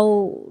just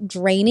how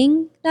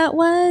draining that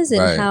was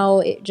and how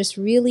it just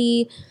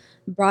really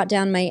brought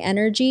down my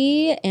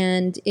energy.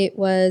 And it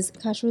was,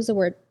 gosh, what was the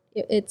word?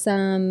 It's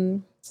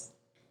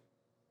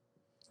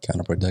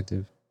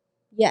counterproductive.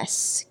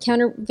 Yes,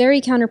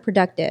 very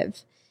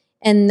counterproductive.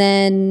 And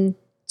then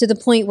to the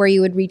point where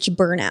you would reach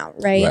burnout,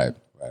 right?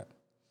 Right.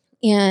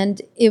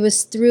 And it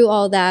was through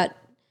all that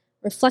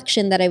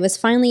reflection that I was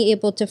finally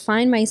able to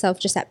find myself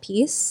just at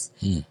peace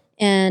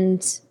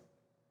and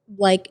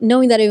like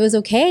knowing that it was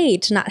okay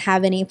to not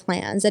have any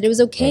plans, that it was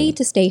okay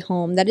to stay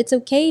home, that it's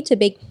okay to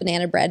bake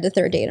banana bread the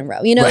third day in a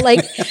row. You know, like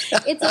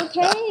it's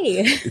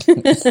okay.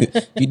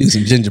 If you do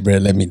some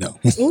gingerbread, let me know.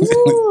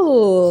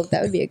 Ooh,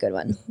 that would be a good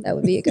one. That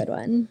would be a good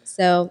one.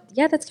 So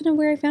yeah, that's kind of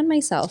where I found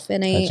myself.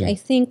 And I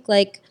think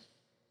like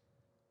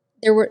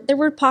there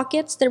were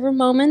pockets, there were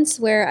moments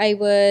where I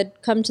would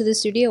come to the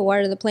studio,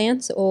 water the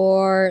plants,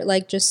 or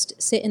like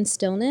just sit in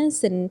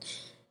stillness, and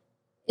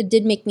it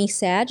did make me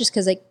sad just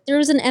because like there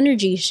was an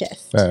energy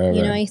shift.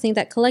 You know, I think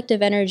that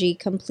collective energy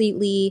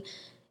completely,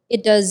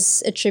 it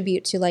does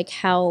attribute to like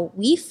how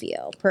we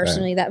feel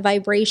personally, that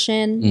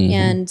vibration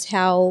and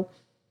how,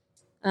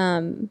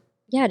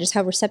 just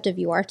how receptive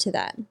you are to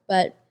that.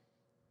 But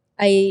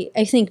I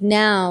think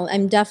now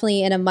I'm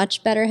definitely in a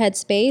much better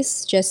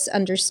headspace, just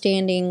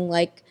understanding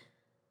like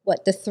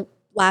what the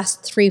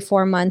last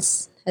 3-4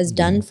 months has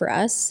done for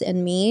us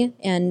and me.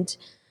 And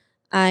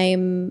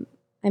I'm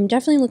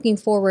definitely looking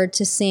forward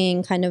to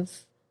seeing kind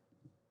of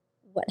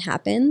what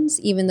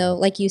happens, even though,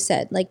 like you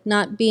said, like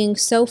not being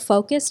so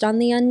focused on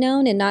the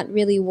unknown and not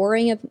really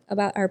worrying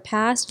about our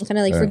past and kind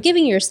of like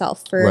forgiving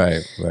yourself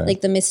for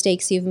like the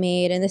mistakes you've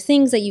made and the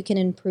things that you can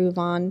improve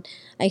on.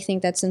 I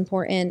think that's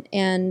important.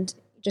 And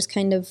just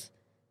kind of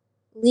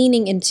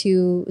leaning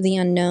into the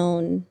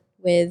unknown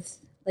with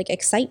like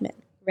excitement.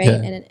 Right.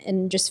 Yeah.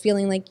 And just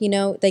feeling like, you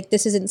know, like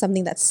this isn't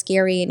something that's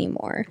scary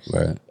anymore.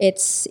 Right.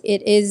 It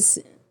is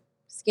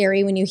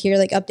scary when you hear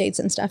like updates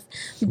and stuff.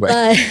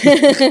 Right.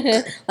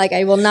 But like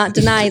I will not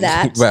deny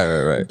that.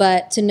 Right.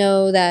 But to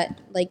know that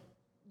like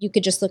you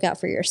could just look out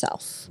for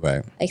yourself.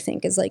 Right. I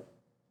think is like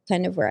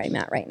kind of where I'm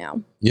at right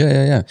now.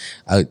 Yeah.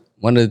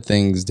 One of the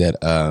things that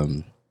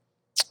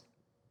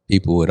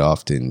people would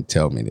often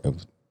tell me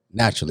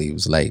naturally it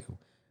was like,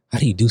 how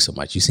do you do so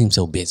much? You seem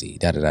so busy,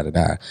 da.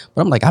 But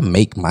I'm like, I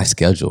make my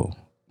schedule,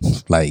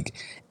 like,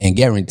 and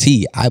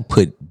guarantee I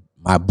put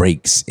my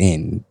breaks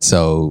in.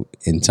 So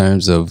in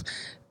terms of,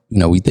 you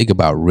know, we think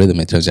about rhythm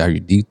in terms of how you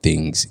do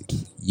things,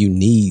 you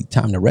need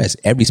time to rest.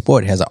 Every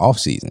sport has an off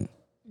season,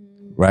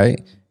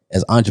 right?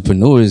 As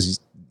entrepreneurs,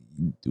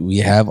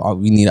 we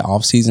need an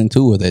off season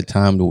too, or that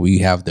time where we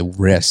have the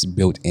rest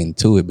built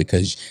into it,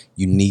 because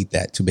you need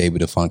that to be able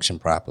to function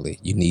properly.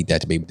 You need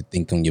that to be able to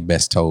think on your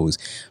best toes,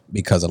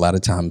 because a lot of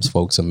times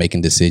folks are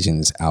making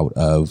decisions out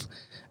of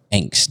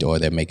angst, or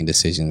they're making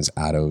decisions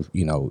out of,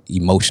 you know,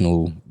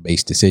 emotional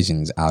based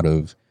decisions out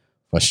of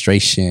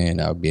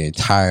frustration or being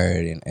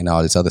tired and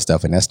all this other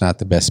stuff. And that's not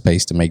the best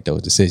space to make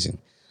those decisions.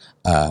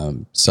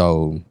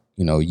 So,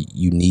 you know,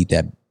 you need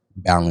that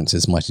balance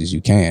as much as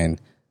you can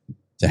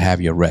to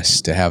have your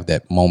rest, to have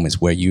that moments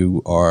where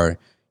you are,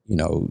 you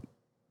know,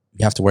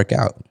 you have to work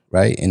out,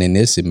 right? And in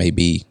this, it may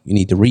be you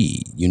need to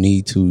read. You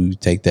need to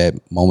take that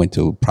moment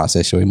to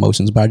process your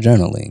emotions by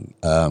journaling.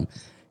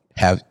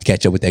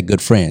 Catch up with that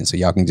good friend so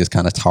y'all can just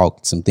kind of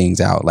talk some things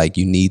out. Like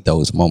you need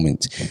those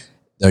moments.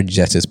 They're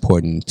just as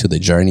important to the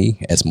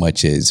journey as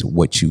much as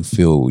what you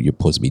feel you're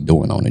supposed to be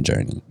doing on the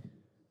journey.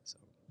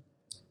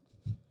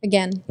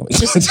 Again,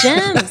 just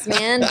gems,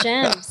 man,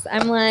 gems.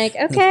 I'm like,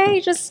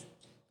 okay, just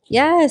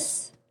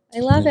yes. I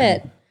love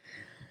it.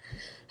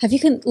 Have you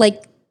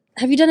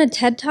done a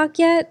TED Talk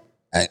yet?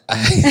 Because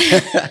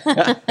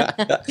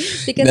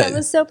that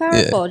was so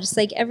powerful. Just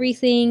like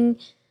everything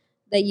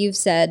that you've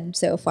said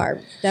so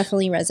far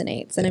definitely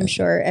resonates. And I'm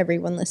sure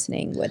everyone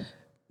listening would.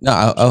 No,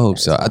 I hope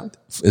so.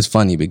 It's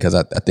funny because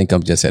I think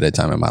I'm just at a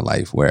time in my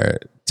life where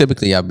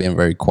typically I've been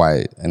very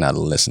quiet and I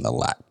listen a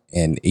lot.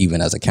 And even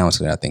as a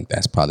counselor, I think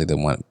that's probably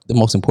the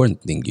most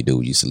important thing you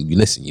do. You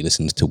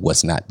listen to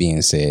what's not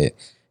being said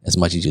as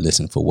much as you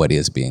listen for what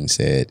is being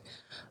said.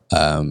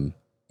 And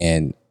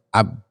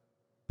I've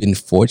been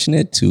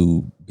fortunate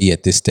to be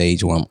at this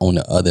stage where I'm on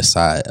the other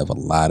side of a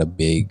lot of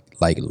big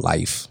like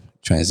life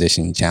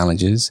transition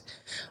challenges.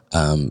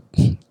 And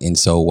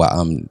so while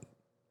I'm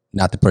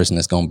not the person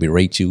that's going to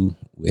berate you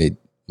with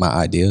my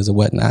ideas or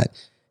whatnot,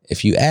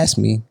 if you ask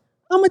me,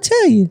 I'm going to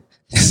tell you.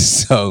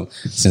 So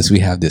since we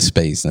have this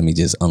space, let me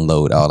just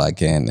unload all I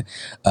can.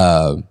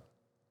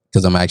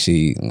 Because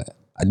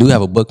I do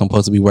have a book I'm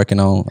supposed to be working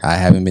on. I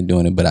haven't been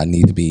doing it, but I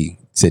need to be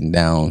sitting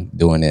down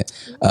doing it.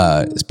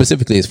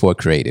 Specifically, it's for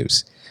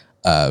creatives.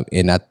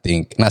 And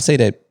I say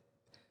that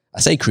I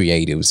say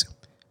creatives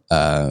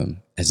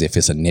as if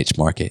it's a niche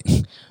market,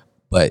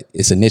 but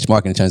it's a niche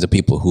market in terms of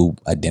people who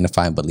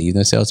identify and believe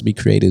themselves to be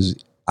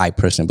creatives. I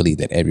personally believe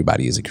that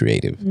everybody is a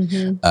creative.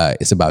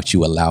 It's about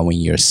you allowing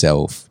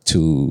yourself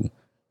to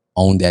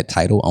own that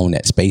title, own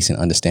that space, and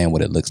understand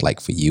what it looks like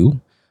for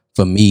you.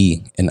 For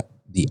me, and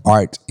the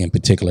art in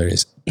particular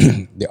is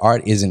the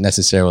art isn't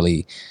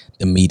necessarily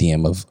the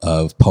medium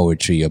of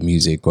poetry or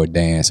music or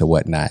dance or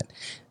whatnot.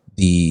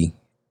 The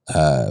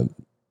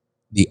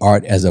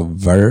art as a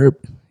verb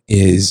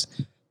is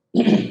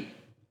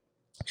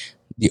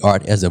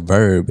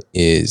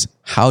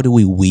how do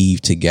we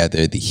weave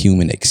together the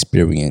human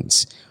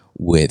experience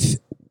with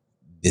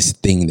this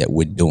thing that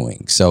we're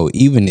doing. So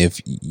even if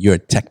you're a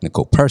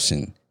technical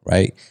person,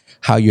 right,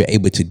 how you're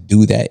able to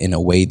do that in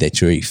a way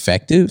that you're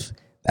effective,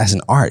 that's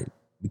an art,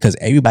 because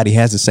everybody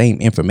has the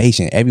same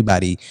information.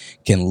 Everybody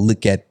can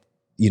look at,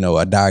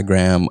 a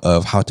diagram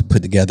of how to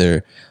put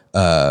together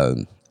a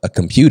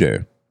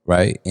computer,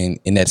 right?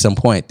 And at some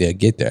point they'll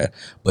get there.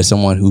 But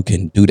someone who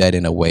can do that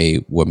in a way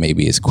where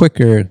maybe it's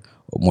quicker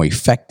or more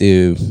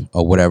effective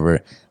or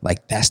whatever,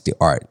 like that's the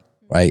art,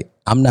 right?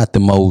 I'm not the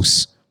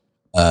most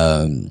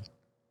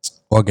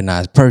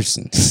organized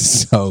person.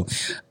 So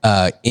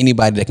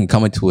anybody that can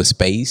come into a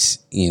space,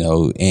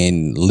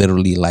 and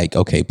literally like,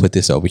 okay, put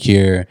this over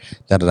here,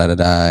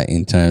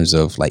 in terms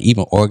of like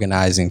even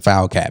organizing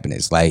file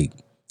cabinets, like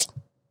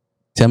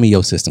tell me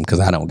your system, because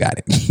I don't got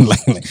it.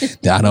 Like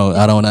I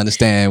don't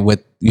understand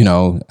what,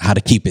 how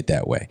to keep it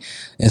that way.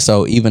 And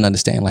so even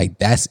understand like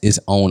that's its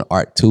own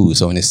art too.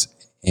 So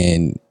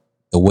in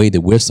the way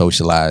that we're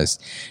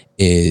socialized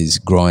is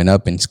growing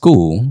up in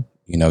school.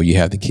 You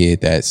have the kid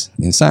that's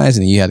in science,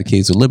 and you have the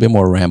kids a little bit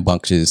more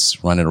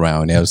rambunctious running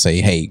around. They'll say,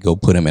 hey, go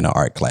put them in an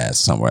art class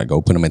somewhere,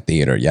 go put them in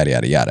theater, yada,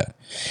 yada, yada.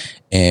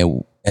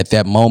 And at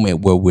that moment,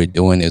 what we're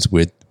doing is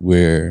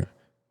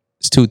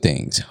it's two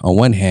things. On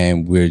one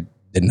hand, we're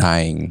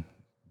denying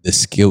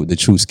the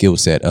true skill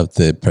set of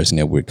the person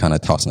that we're kind of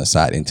tossing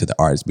aside into the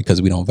arts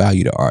because we don't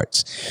value the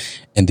arts.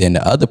 And then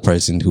the other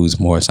person who's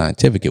more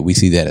scientific, we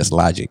see that as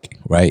logic,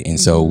 right? And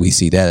so we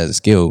see that as a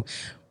skill.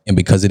 And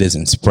because it is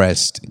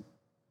expressed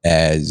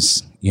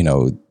as,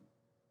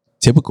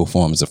 typical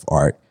forms of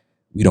art,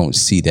 we don't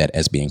see that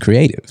as being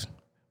creative.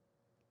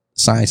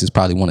 Science is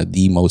probably one of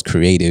the most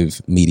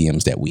creative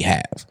mediums that we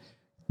have.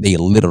 They are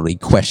literally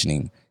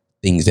questioning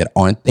things that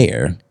aren't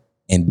there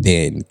and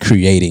then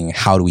creating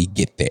how do we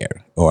get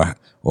there, or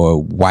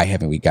why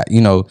haven't we got,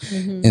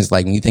 It's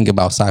like when you think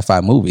about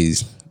sci-fi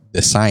movies,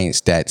 the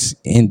science that's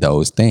in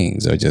those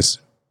things are just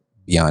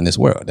beyond this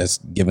world. That's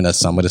giving us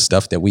some of the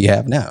stuff that we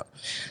have now.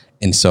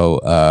 And so,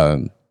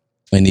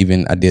 and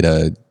even I did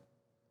a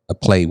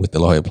play with the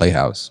La Jolla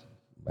Playhouse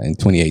in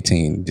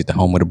 2018, did the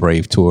Home of the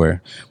Brave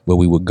tour, where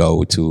we would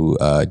go to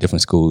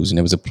different schools. And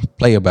it was a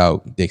play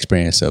about the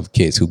experience of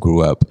kids who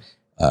grew up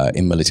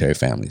in military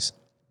families.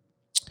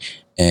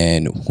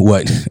 And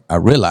what I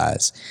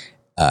realized,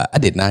 I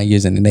did 9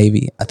 years in the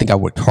Navy. I think I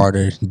worked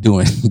harder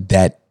doing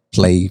that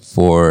play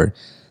for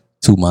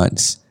 2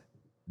 months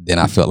than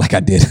I felt like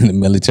I did in the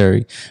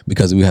military,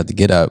 because we had to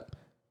get up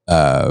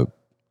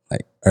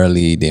like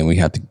early, then we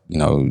had to,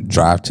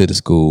 drive to the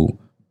school,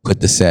 put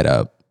the set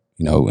up,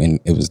 and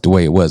it was the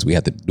way it was. We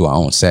had to do our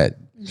own set.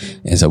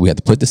 And so we had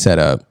to put the set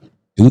up,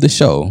 do the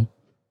show,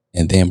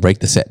 and then break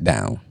the set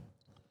down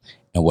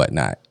and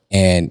whatnot.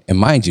 And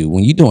mind you,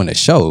 when you're doing a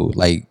show,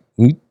 like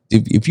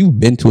if you've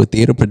been to a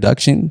theater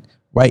production,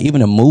 right,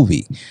 even a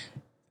movie,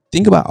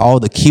 think about all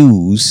the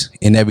cues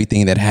and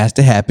everything that has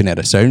to happen at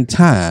a certain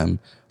time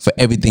for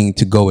everything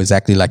to go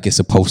exactly like it's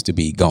supposed to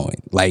be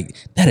going. Like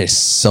that is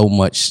so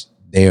much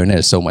there, and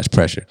there's so much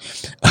pressure.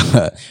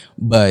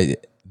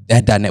 But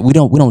that dynamic, we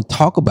don't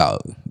talk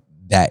about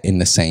that in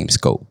the same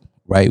scope,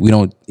 right? We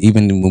don't,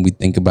 even when we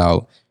think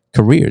about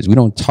careers, we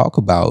don't talk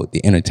about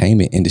the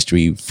entertainment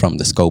industry from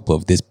the scope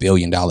of this $1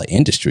 billion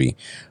industry.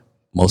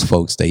 Most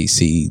folks, they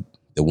see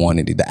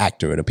the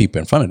actor or the people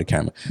in front of the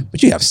camera,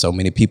 but you have so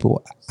many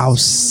people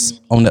out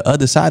on the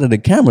other side of the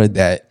camera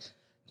that,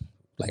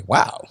 like,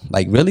 wow,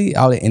 like really,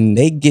 and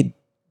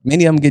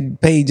many of them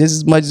get paid just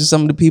as much as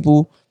some of the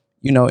people,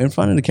 in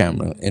front of the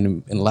camera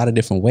in a lot of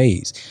different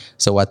ways.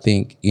 So I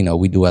think,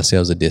 we do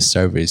ourselves a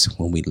disservice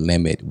when we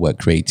limit what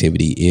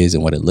creativity is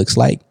and what it looks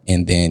like.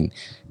 And then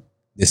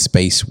this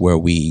space where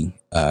we,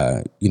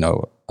 I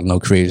know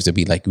creators to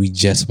be like, we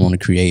just want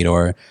to create,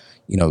 or,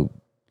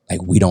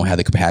 like we don't have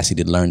the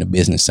capacity to learn the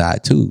business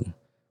side too.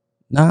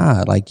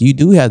 Nah, like you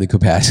do have the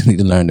capacity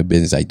to learn the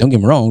business side. Don't get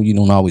me wrong, you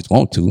don't always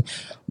want to,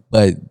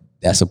 but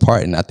that's a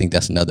part. And I think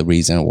that's another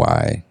reason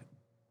why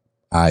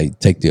I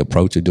take the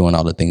approach of doing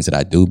all the things that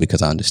I do,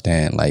 because I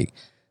understand like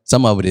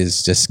some of it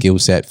is just skill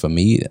set for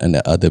me, and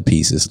the other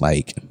piece is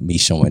like me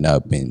showing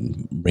up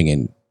and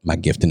bringing my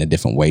gift in a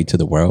different way to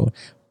the world,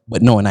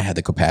 but knowing I have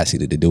the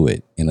capacity to do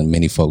it. And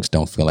many folks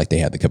don't feel like they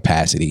have the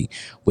capacity,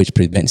 which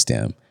prevents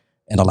them.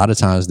 And a lot of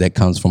times that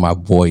comes from our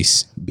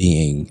voice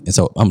being, and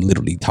so I'm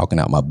literally talking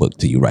out my book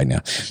to you right now.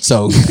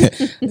 So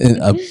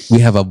we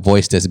have a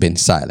voice that's been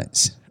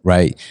silenced,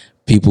 right?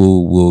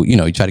 People will,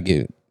 you try to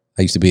get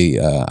I used to be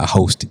I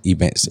host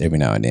events every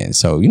now and then.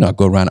 So, I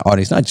go around the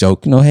audience and I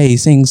joke, hey,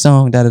 sing a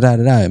song, da da da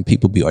da da. And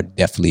people are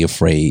definitely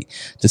afraid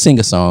to sing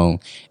a song.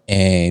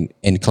 And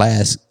in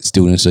class,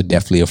 students are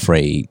definitely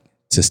afraid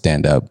to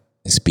stand up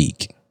and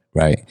speak,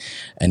 right?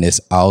 And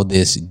it's all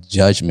this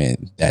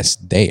judgment that's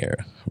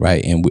there,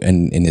 right? And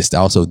it's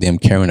also them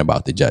caring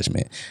about the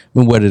judgment.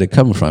 But where did it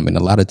come from? And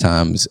a lot of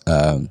times,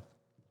 I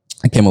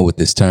came up with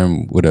this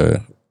term with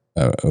a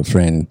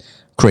friend,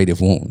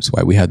 creative wounds,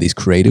 right? We have these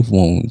creative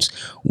wounds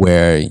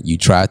where you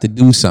tried to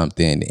do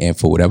something and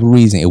for whatever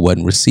reason it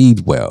wasn't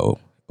received well,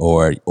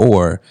 or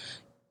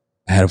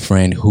I had a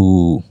friend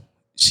who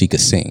she could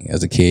sing.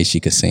 As a kid, she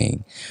could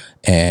sing,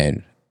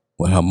 and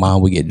when her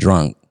mom would get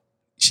drunk,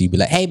 she'd be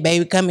like, "Hey,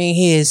 baby, come in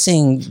here and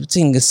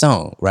sing a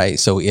song," right?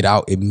 So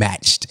it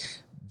matched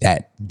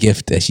that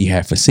gift that she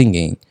had for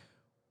singing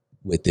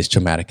with this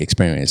traumatic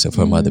experience of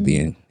her mother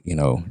being,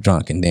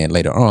 drunk, and then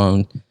later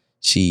on,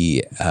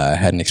 she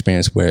had an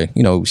experience where,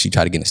 she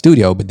tried to get in the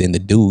studio, but then the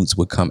dudes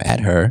would come at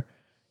her,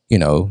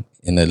 in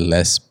a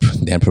less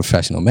than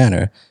professional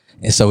manner.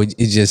 And so it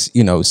just,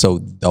 so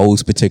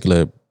those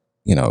particular,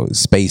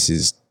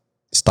 spaces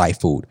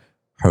stifled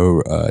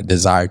her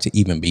desire to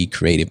even be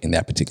creative in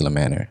that particular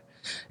manner.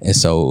 And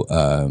so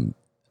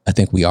I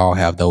think we all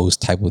have those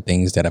type of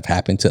things that have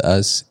happened to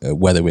us,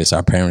 whether it's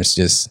our parents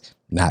just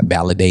not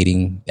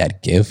validating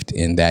that gift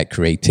and that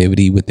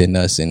creativity within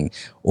us,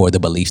 or the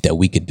belief that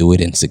we could do it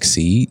and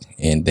succeed,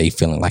 and they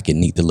feeling like it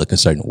need to look a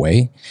certain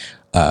way.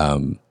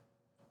 But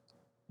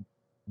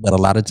a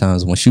lot of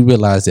times once you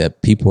realize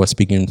that people are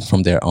speaking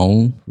from their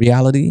own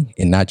reality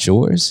and not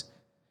yours,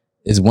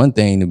 it's one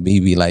thing to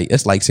be like,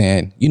 it's like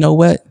saying, you know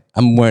what?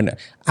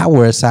 I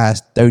wear a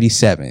size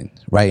 37,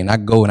 right? And I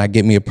go and I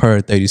get me a pair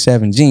of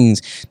 37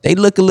 jeans. They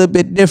look a little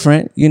bit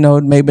different,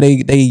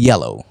 maybe they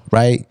yellow,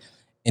 right?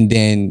 And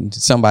then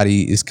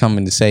somebody is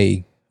coming to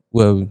say,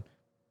 well,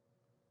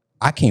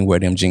 I can't wear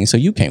them jeans, so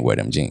you can't wear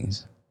them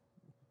jeans.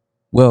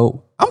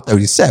 Well, I'm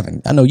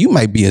 37. I know you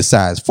might be a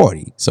size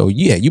 40. So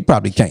yeah, you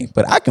probably can't,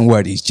 but I can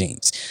wear these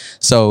jeans.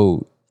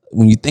 So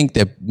when you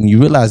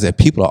realize that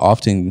people are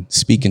often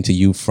speaking to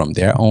you from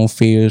their own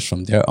fears,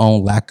 from their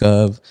own lack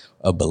of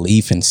a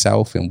belief in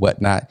self and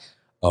whatnot,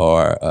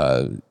 or,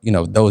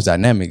 those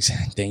dynamics,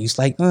 then it's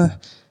like,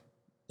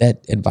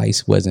 that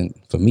advice wasn't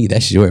for me.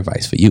 That's your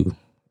advice for you.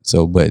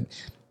 So, but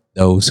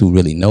those who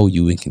really know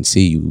you and can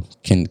see you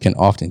can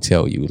often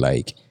tell you,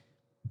 like,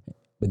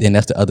 but then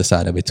that's the other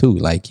side of it too.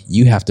 Like,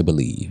 you have to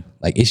believe,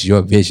 like, it's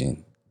your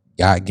vision.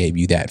 God gave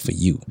you that for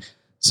you.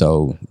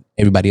 So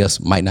everybody else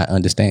might not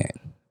understand.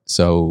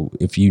 So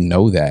if you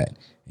know that,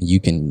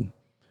 you can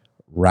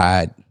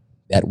ride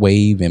that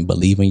wave and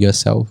believe in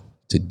yourself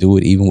to do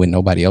it even when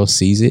nobody else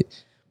sees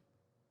it,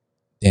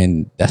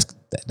 then that's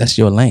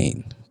your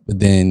lane. But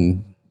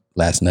then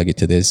last nugget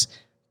to this,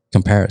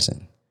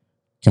 comparison.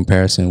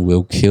 Comparison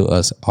will kill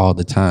us all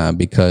the time,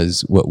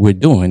 because what we're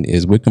doing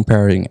is we're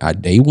comparing our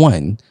day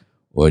 1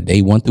 or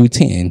day 1 through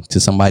 10 to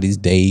somebody's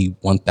day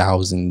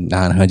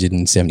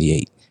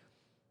 1978.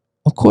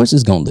 Of course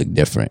it's going to look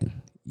different.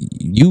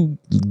 You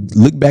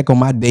look back on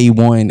my day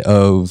 1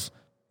 of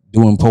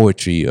doing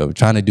poetry, of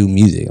trying to do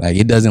music, like,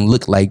 it doesn't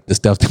look like the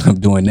stuff that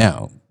I'm doing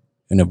now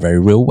in a very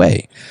real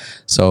way.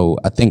 So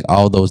I think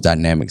all those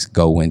dynamics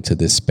go into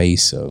this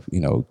space of,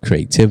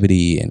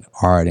 creativity and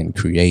art and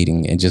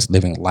creating and just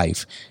living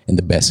life in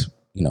the best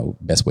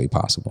way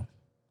possible.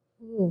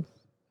 Ooh.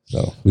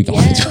 So we can.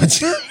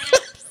 Yes.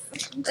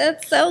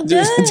 That's so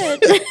good.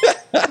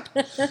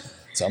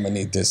 So I'm gonna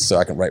need this so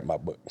I can write my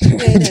book.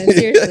 Yeah, no,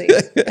 seriously.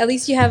 At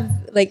least you have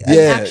like an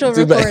actual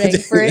recording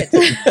for it.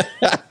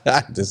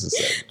 This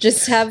is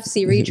just have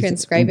Siri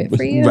transcribe it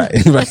for you. Right.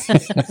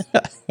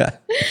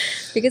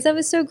 Because that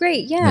was so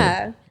great.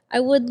 Yeah.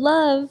 I would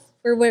love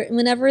for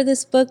whenever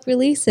this book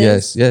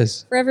releases.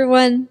 Yes. For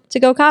everyone to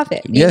go cop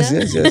it. Yes.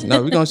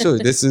 No, we're gonna show you.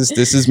 This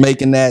is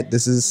making that.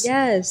 This is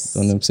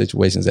one of them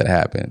situations that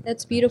happen.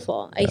 That's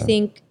beautiful. Yeah. I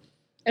think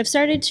I've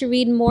started to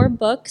read more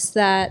books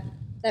that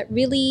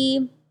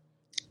really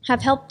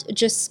have helped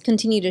just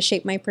continue to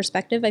shape my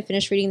perspective. I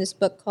finished reading this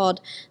book called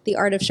The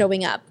Art of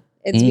Showing Up.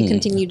 We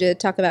continue to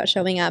talk about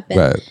showing up.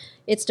 And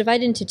it's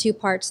divided into 2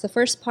 parts. The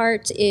first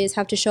part is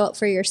how to show up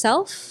for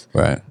yourself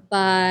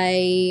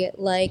by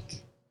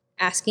like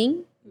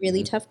asking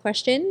really tough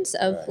questions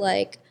of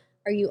like,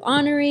 are you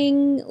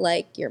honoring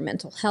like your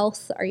mental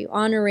health? Are you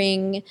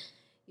honoring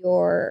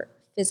your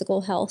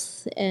physical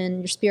health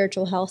and your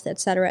spiritual health, et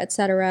cetera, et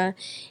cetera.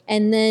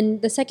 And then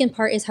the second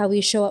part is how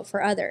we show up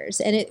for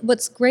others. And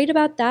what's great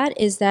about that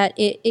is that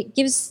it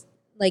gives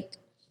like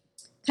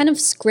kind of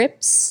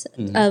scripts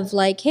of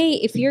like, hey,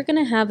 if you're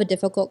going to have a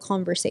difficult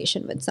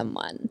conversation with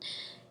someone,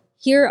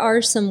 here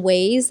are some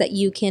ways that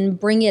you can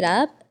bring it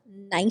up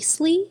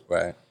nicely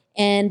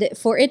and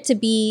for it to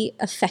be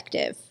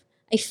effective.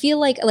 I feel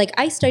like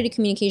I studied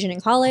communication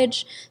in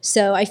college,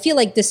 so I feel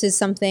like this is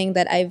something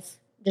that I've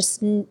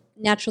just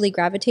naturally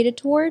gravitated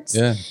towards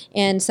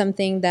and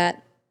something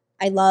that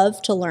I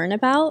love to learn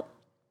about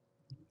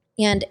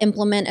and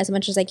implement as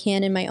much as I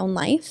can in my own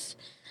life.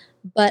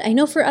 But I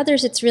know for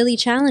others it's really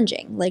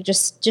challenging, like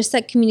just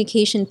that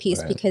communication piece,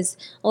 Right. because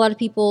a lot of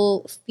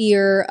people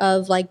fear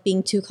of like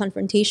being too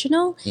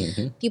confrontational.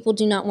 People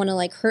do not want to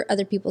like hurt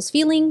other people's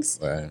feelings.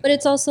 Right. But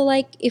it's also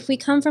like if we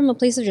come from a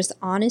place of just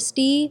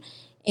honesty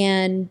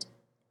and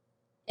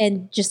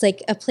just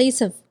like a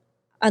place of,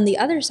 on the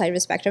other side of the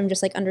spectrum,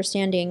 just like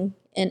understanding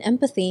and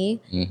empathy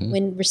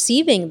when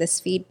receiving this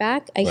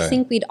feedback, I Right.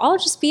 think we'd all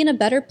just be in a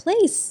better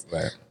place.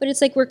 Right. But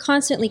it's like we're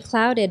constantly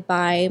clouded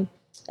by,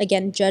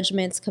 again,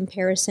 judgments,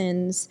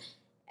 comparisons,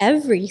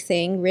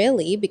 everything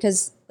really,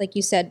 because like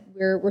you said,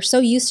 we're so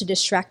used to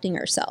distracting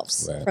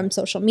ourselves Right. from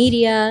social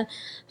media,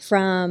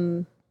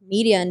 from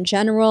media in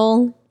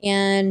general,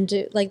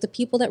 and like the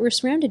people that we're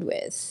surrounded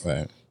with.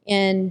 Right.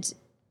 And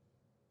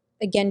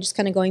again, just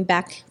kind of going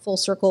back full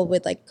circle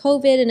with like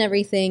COVID and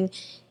everything,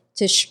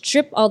 to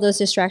strip all those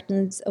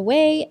distractions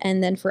away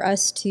and then for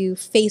us to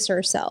face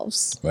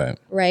ourselves,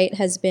 right,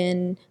 has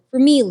been, for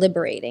me,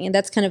 liberating. And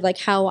that's kind of like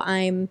how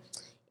I'm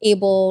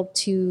able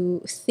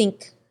to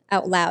think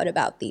out loud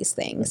about these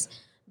things.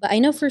 But I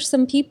know for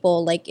some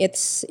people, like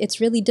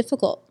it's really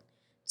difficult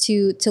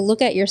to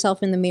look at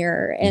yourself in the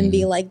mirror and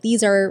be like,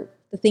 these are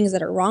the things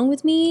that are wrong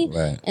with me.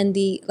 Right. And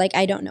the, like,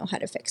 I don't know how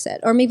to fix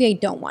it. Or maybe I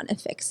don't want to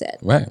fix it.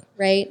 Right.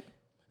 Right.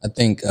 I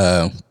think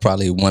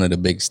probably one of the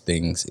biggest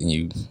things, and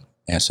you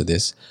answer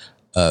this,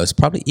 is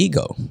probably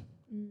ego,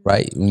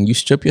 right? When you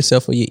strip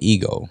yourself of your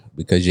ego,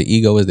 because your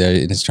ego is there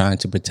and it's trying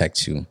to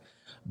protect you,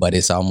 but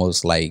it's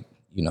almost like,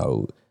 you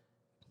know,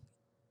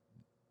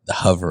 the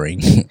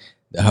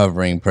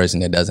hovering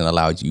person that doesn't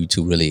allow you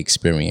to really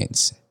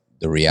experience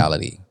the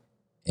reality.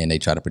 And they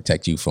try to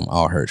protect you from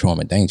all hurt, harm,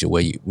 and danger.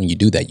 When you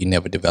do that, you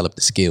never develop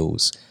the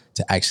skills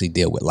to actually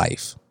deal with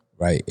life,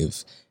 right?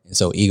 And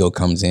so ego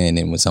comes in,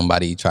 and when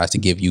somebody tries to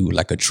give you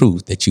like a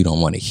truth that you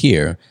don't want to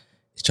hear,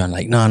 it's trying to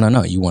like,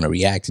 no, you want to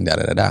react and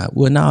da.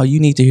 Well, no, you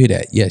need to hear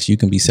that. Yes, you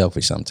can be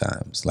selfish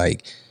sometimes.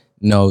 Like,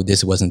 no,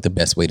 this wasn't the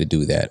best way to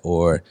do that,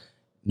 or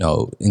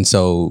no. And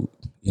so,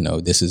 you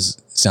know,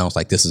 sounds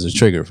like this is a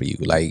trigger for you.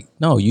 Like,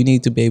 no, you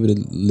need to be able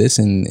to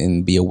listen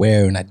and be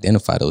aware and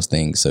identify those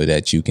things so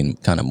that you can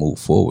kind of move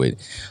forward.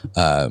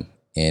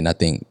 And I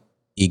think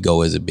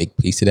ego is a big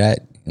piece of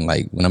that. And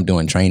like when I'm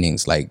doing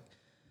trainings, like,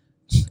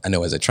 I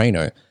know as a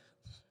trainer,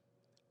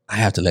 I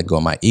have to let go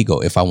of my ego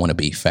if I want to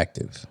be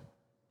effective,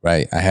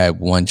 right? I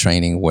had one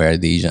training where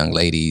these young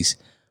ladies,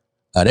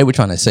 they were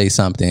trying to say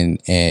something,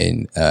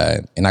 and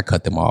I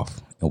cut them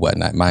off and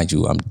whatnot. Mind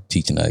you, I'm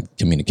teaching a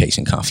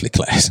communication conflict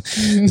class.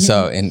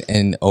 So,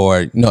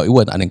 or no, it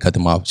wasn't, I didn't cut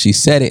them off. She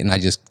said it and I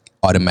just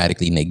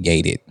automatically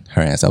negated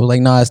her answer. I was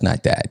like, no, it's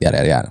not that,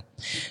 yada, yada.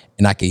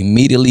 And I can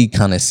immediately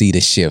kind of see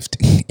the shift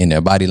in their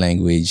body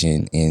language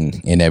and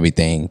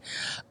everything.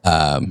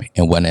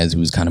 And when as we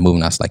was kind of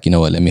moving, I was like, you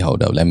know what, let me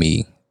hold up. Let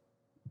me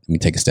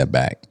take a step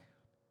back.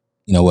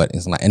 You know what?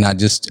 It's like, and I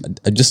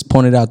just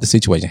pointed out the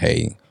situation.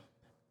 Hey,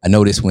 I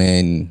noticed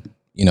when,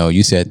 you know,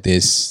 you said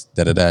this,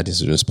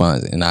 this is a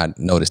response. And I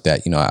noticed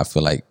that, you know, I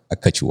feel like I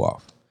cut you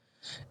off.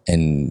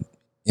 And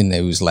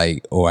it was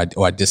like, or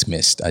I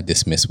dismissed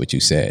what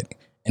you said.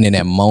 And in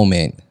that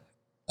moment,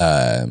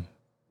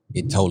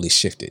 it totally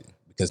shifted,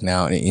 because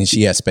now, and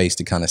she had space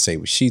to kind of say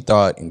what she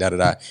thought and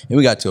and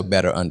we got to a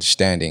better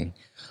understanding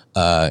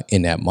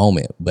in that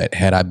moment. But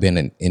had I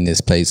been in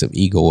this place of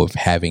ego of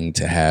having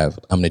to have,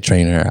 I'm the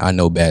trainer, I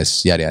know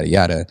best, yada, yada,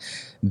 yada,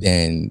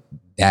 then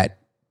that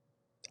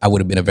I would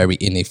have been a very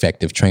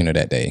ineffective trainer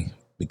that day,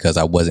 because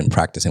I wasn't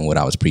practicing what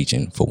I was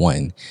preaching, for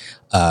one.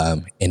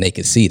 And they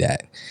could see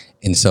that.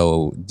 And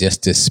so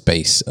just this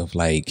space of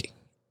like,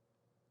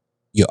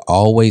 you're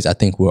always, I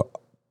think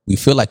we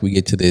feel like we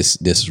get to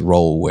this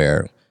role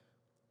where,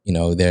 you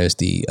know, there's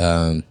the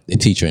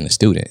teacher and the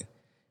student.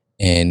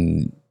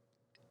 And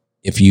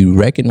if you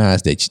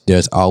recognize that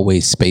there's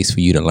always space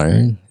for you to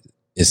learn,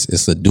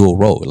 it's a dual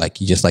role.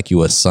 Like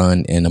you a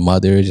son and a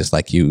mother,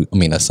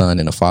 a son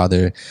and a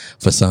father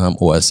for some,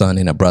 or a son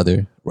and a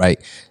brother,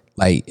 right?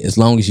 Like, as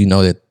long as you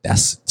know that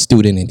that's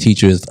student and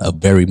teacher is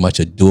very much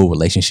a dual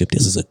relationship.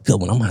 This is a good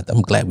one.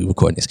 I'm glad we're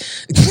recording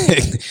this.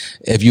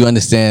 If you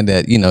understand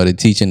that, you know, the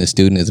teacher and the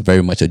student is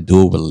very much a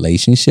dual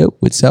relationship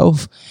with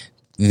self,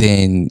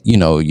 then, you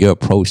know, your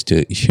approach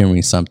to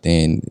hearing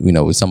something, you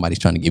know, when somebody's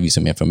trying to give you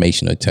some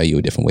information or tell you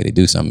a different way to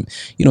do something,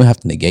 you don't have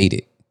to negate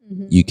it.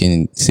 Mm-hmm. You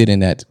can sit in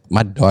that.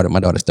 My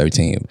daughter's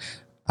 13.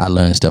 I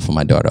learn stuff from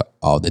my daughter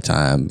all the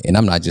time. And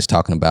I'm not just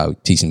talking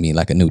about teaching me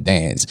like a new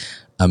dance.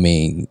 I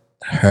mean,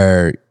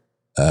 her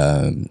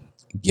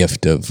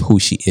gift of who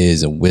she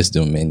is and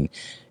wisdom and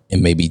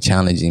maybe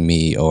challenging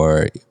me,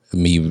 or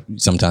me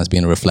sometimes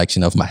being a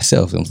reflection of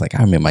myself. I was like,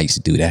 I remember I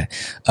used to do that.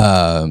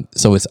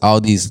 So it's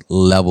all these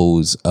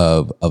levels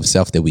of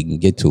self that we can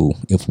get to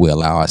if we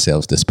allow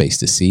ourselves the space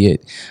to see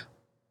it.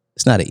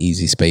 It's not an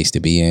easy space to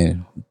be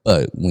in,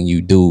 but when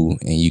you do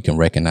and you can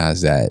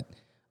recognize that,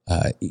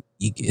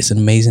 it's an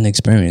amazing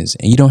experience,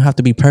 and you don't have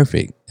to be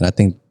perfect. And I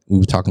think we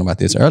were talking about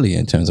this earlier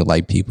in terms of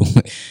like people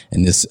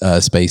in this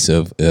space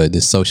of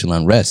this social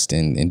unrest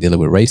and dealing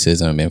with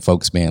racism, and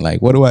folks being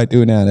like, what do I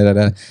do now? Da, da,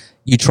 da.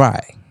 You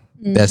try.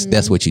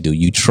 That's what you do.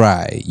 You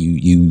try.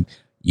 You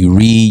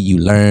read. You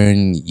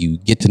learn. You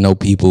get to know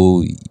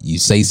people. You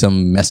say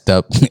something messed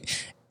up.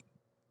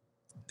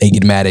 They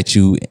get mad at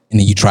you, and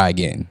then you try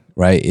again.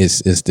 Right?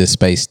 It's this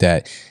space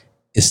that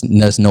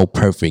there's no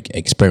perfect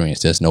experience.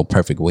 There's no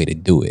perfect way to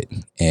do it,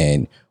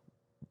 and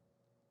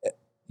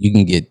you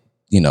can get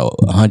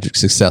 100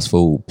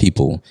 successful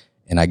people,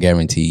 and I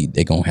guarantee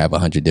they're gonna have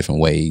 100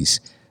 different ways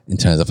in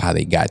terms of how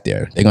they got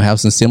there. They're gonna have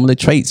some similar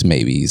traits,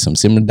 maybe some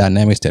similar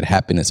dynamics that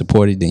happen and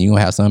supported. Then you're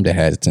gonna have some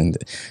that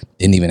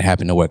didn't even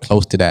happen nowhere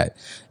close to that.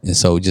 And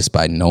so just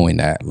by knowing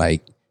that,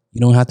 like, you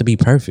don't have to be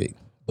perfect,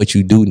 but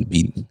you do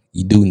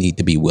need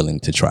to be willing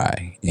to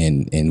try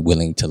and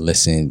willing to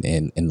listen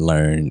and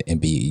learn and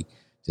be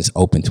just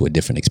open to a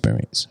different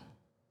experience.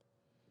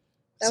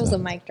 That was a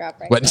mic drop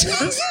right there.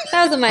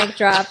 That was a mic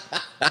drop.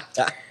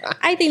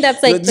 I think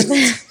that's like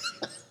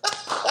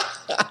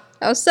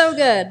that was so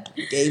good.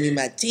 You gave me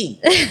my tea.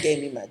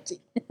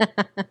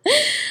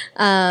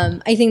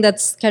 I think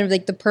that's kind of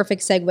like the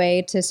perfect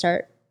segue to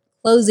start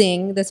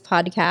closing this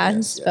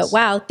podcast. Yes. But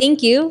wow,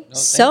 thank you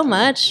so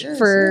much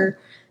for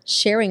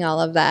sharing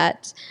all of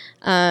that.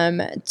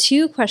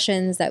 2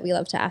 questions that we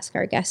love to ask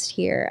our guests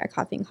here at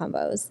Coffee and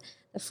Combos.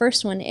 The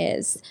first one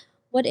is,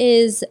 what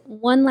is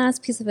one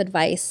last piece of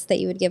advice that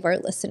you would give our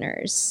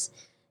listeners?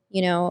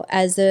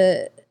 As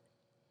a,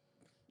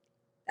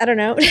 I don't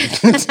know.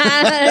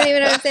 I don't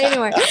even know what to say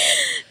anymore,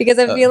 because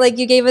I feel like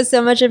you gave us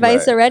so much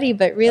advice already,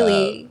 but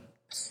really,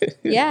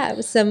 it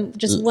was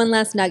one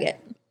last nugget.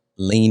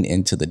 Lean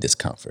into the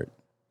discomfort.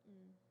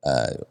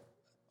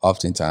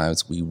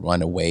 Oftentimes we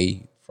run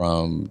away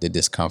from the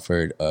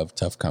discomfort of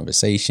tough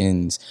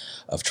conversations,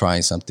 of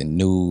trying something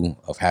new,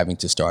 of having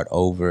to start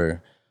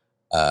over.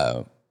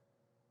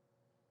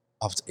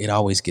 It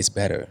always gets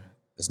better.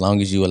 As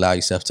long as you allow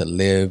yourself to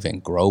live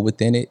and grow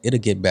within it, it'll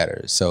get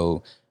better.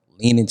 So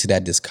lean into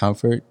that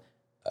discomfort.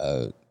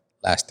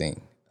 Last thing.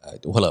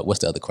 Hold up. What's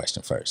the other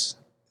question first?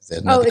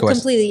 It's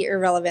completely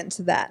irrelevant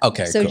to that.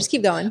 Okay, so cool. Just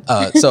keep going.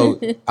 So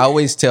I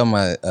always tell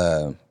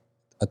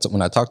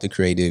when I talk to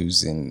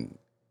creatives and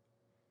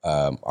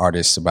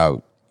artists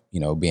about,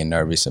 being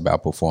nervous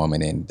about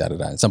performing and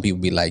da-da-da. And some people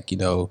be like,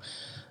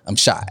 I'm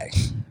shy.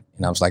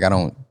 And I was like, I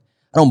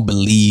don't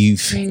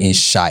believe in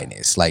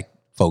shyness like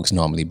folks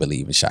normally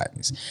believe in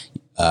shyness.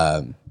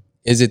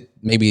 Is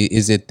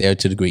it there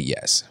to a degree?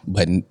 Yes.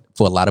 But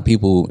for a lot of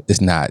people,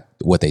 it's not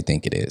what they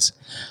think it is.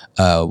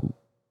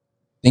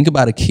 Think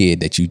about a kid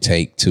that you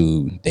take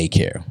to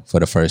daycare for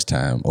the first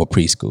time or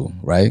preschool,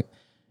 right?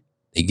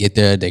 They get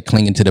there, they're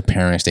clinging to the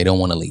parents, they don't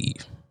want to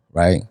leave,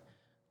 right?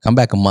 Come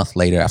back a month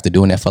later after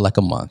doing that for like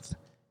a month.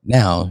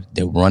 Now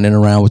they're running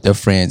around with their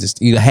friends. It's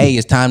either, hey,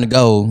 it's time to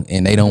go,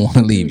 and they don't want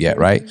to leave yet,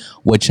 right?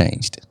 What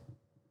changed?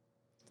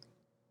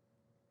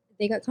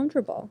 They got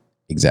comfortable.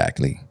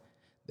 Exactly.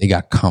 They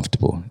got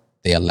comfortable.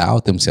 They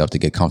allowed themselves to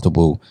get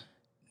comfortable,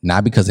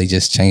 not because they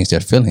just changed their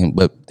feeling,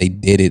 but they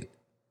did it.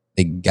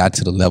 They got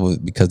to the level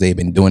because they've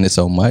been doing it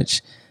so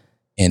much,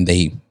 and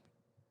they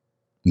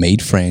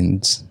made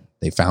friends.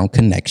 They found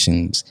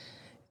connections,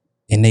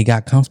 and they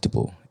got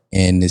comfortable.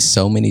 And there's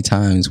so many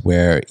times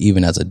where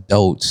even as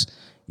adults,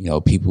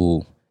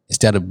 people,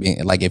 instead of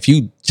being like, if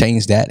you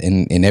change that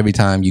and every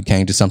time you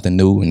came to something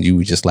new and you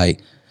were just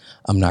like,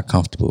 I'm not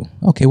comfortable.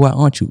 Okay, why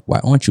aren't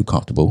you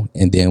comfortable?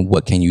 And then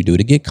what can you do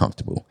to get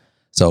comfortable?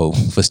 So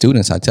for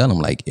students, I tell them,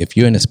 like, if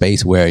you're in a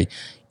space where,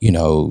 you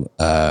don't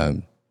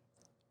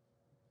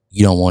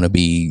want to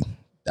be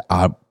the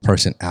odd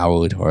person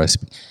out, or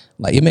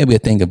like, it may be a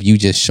thing of you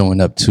just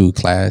showing up to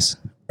class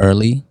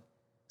early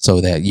so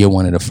that you're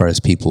one of the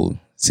first people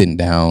sitting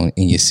down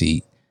in your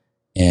seat,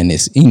 and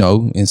it's,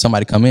 and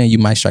somebody come in, you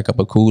might strike up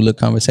a cool little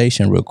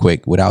conversation real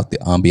quick without the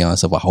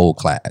ambiance of a whole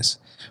class,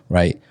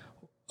 right?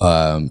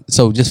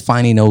 So just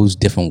finding those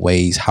different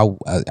ways. How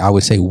I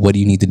would say, what do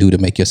you need to do to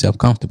make yourself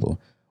comfortable?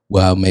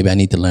 Well, maybe I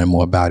need to learn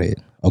more about it.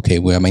 Okay,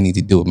 well, I may need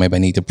to do it. Maybe I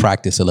need to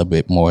practice a little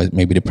bit more.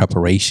 Maybe the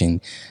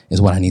preparation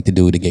is what I need to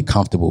do to get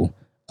comfortable,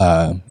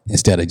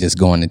 instead of just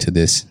going into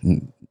this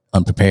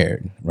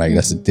unprepared, right? Mm-hmm.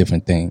 That's a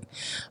different thing.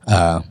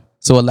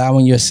 So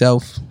allowing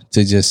yourself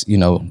to just,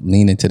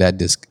 lean into that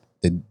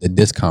the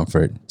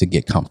discomfort to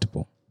get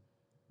comfortable.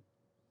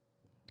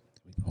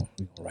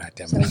 Right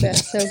there,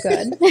 so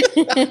good.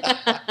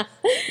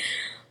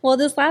 Well,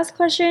 this last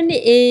question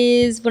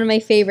is one of my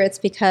favorites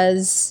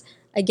because,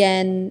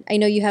 again, I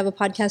know you have a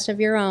podcast of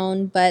your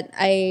own, but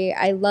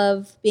I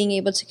love being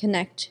able to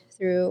connect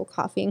through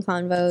Coffee and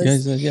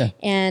Convos. Yeah.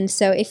 And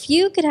so if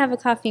you could have a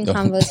Coffee and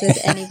Convos with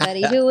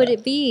anybody, who would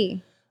it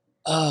be?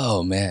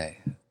 Oh, man.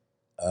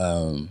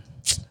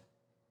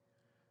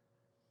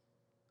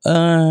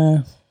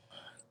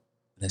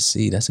 Let's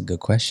see. That's a good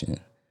question.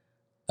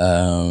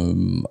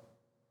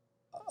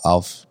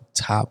 Off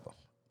top.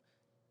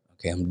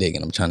 Okay, I'm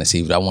digging. I'm trying to see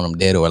if I want them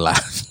dead or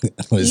alive.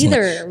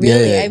 Either,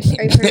 really. Yeah. I've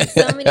heard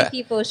so many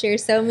people share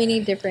so many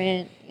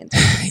different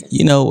answers.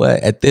 You know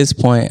what? At this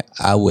point,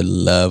 I would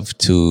love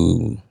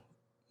to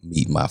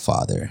meet my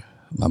father,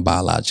 my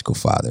biological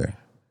father.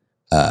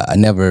 I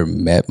never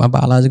met my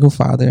biological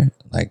father,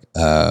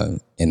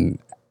 and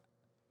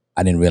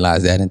I didn't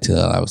realize that until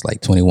I was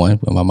like 21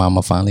 when my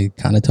mama finally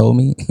kind of told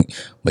me,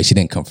 but she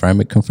didn't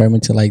confirm it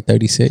until like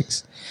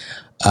 36.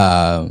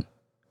 But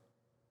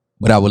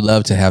I would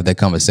love to have that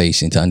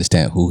conversation to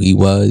understand who he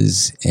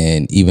was,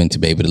 and even to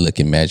be able to look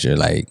and measure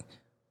like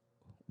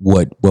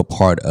what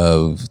part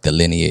of the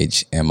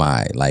lineage am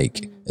I,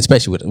 like,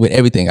 especially with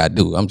everything I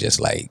do. I'm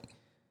just like,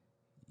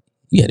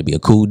 you had to be a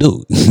cool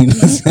dude. You know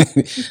what I'm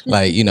saying?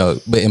 Like, you know,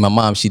 but and my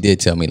mom, she did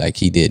tell me like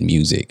he did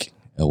music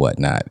or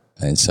whatnot.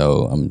 And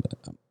so I'm,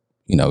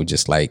 you know,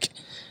 just like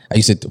I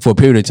used to, for a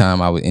period of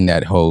time, I was in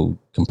that whole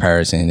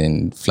comparison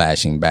and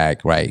flashing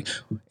back, right?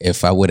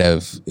 If I would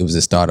have, it was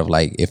the start of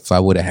like, if I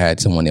would have had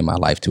someone in my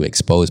life to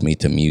expose me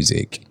to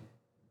music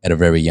at a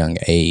very young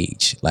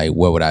age, like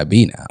where would I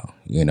be now?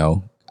 You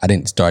know, I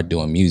didn't start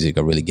doing music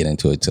or really get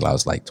into it till I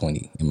was like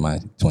 20, in my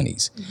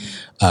 20s.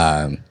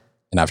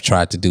 And I've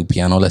tried to do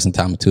piano lesson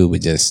time too,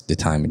 but just the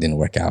time it didn't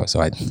work out.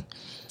 So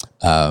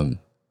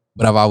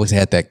but I've always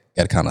had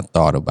that kind of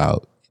thought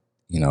about,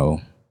 you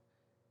know,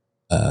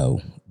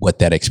 what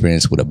that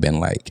experience would have been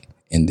like.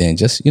 And then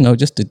just, you know,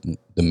 just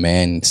the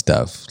man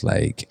stuff,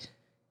 like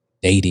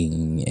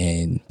dating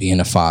and being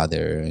a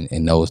father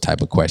and those type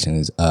of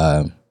questions,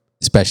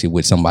 especially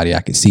with somebody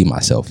I could see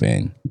myself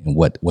in, and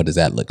what does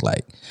that look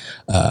like?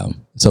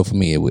 So for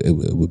me, it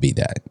would be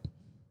that.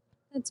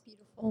 That's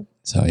beautiful.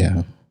 So,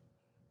 yeah.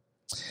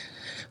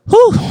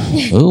 Whew.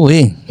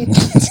 Ooh-wee.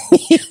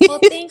 Well,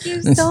 thank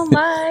you so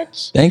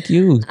much. Thank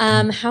you.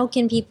 How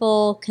can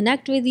people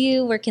connect with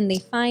you? Where can they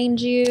find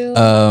you?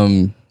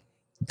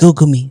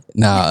 Google me.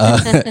 No.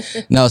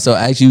 So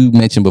as you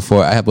mentioned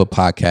before, I have a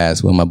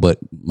podcast with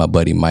my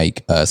buddy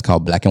Mike. It's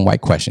called Black and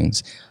White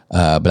Questions.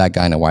 Black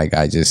guy and a white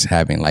guy just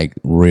having like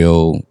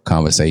real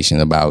conversation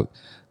about,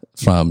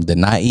 from the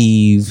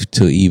naive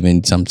to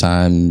even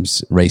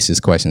sometimes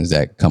racist questions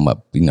that come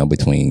up, you know,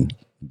 between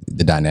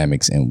the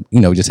dynamics, and, you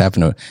know, just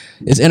having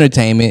it's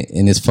entertainment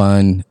and it's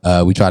fun.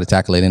 We try to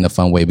tackle it in a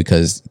fun way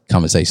because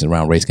conversations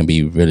around race can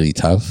be really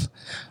tough.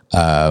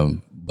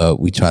 But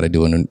we try to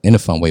do it in a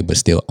fun way, but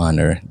still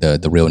honor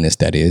the realness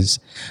that is.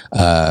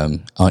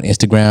 On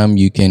Instagram,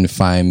 you can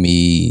find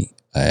me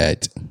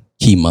at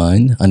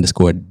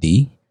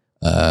Keymon_D,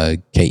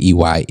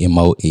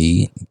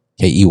 KEYMON_D,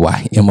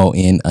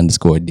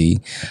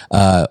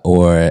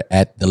 or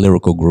at The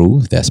Lyrical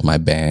Groove. That's my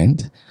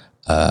band.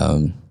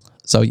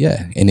 So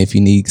yeah, and if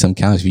you need some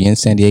counseling, if you're in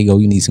San Diego,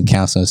 you need some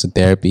counseling, some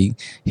therapy,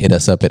 hit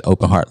us up at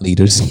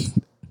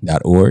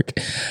openheartleaders.org.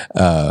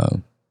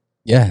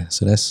 Yeah,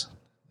 so that's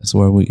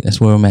where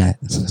I'm at.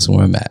 That's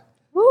where I'm at.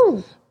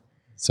 Woo.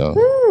 So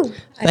Woo.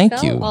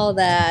 thank you. All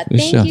that. For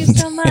thank sure. you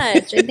so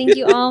much. And thank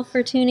you all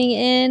for tuning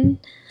in.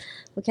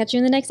 We'll catch you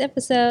in the next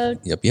episode.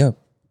 Yep.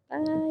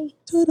 Bye.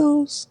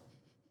 Toodles.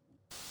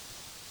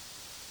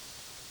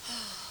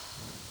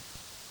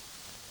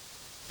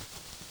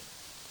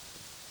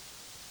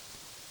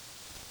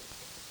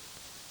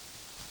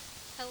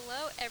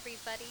 Hello,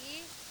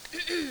 everybody.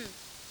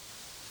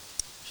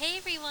 Hey,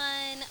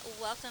 everyone.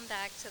 Welcome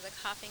back to the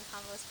Coughing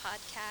Combos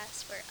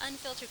podcast, where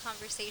unfiltered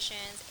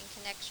conversations and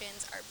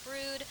connections are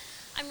brewed.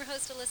 I'm your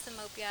host, Alyssa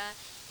Mopia,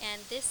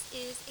 and this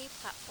is a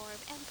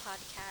platform and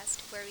podcast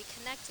where we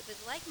connect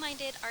with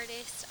like-minded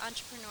artists,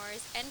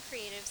 entrepreneurs, and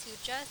creatives who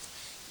just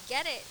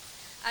get it.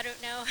 I don't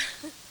know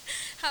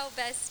how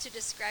best to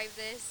describe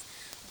this,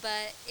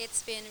 but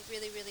it's been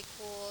really, really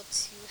cool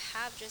to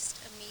have just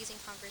amazing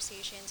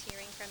conversations,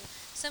 hearing from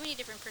so many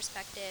different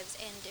perspectives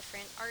and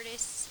different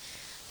artists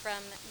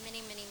from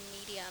many, many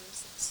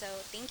mediums. So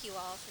thank you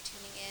all for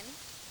tuning in.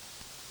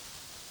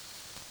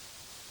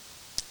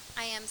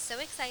 I am so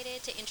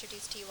excited to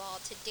introduce to you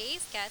all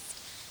today's guest,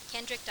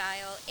 Kendrick,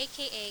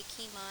 aka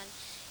Keymon.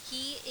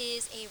 He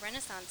is a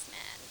Renaissance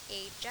man,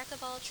 a jack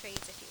of all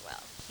trades, if you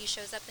will. He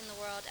shows up in the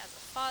world as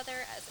a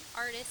father, as an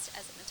artist,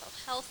 as a mental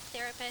health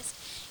therapist,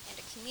 and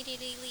a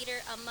community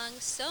leader, among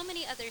so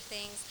many other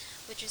things,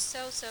 which is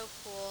so, so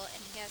cool.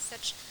 And he has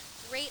such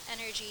great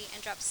energy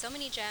and drops so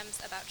many gems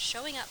about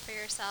showing up for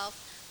yourself,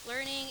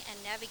 learning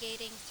and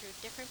navigating through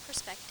different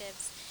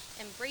perspectives,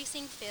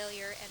 embracing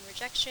failure and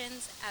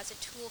rejections as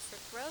a tool for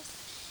growth,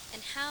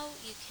 and how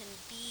you can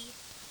be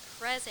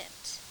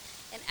present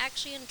and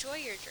actually enjoy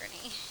your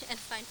journey and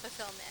find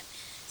fulfillment.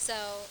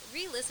 So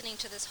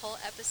re-listening to this whole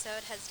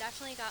episode has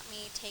definitely got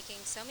me taking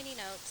so many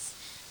notes.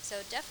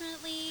 So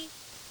definitely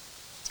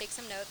take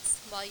some notes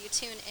while you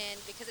tune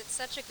in, because it's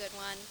such a good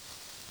one.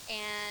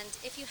 And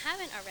if you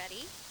haven't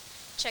already,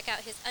 check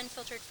out his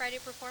Unfiltered Friday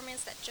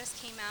performance that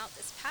just came out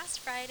this past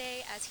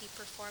Friday as he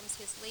performs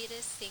his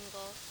latest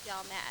single,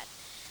 Y'all Mad.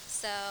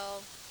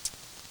 So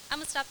I'm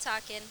going to stop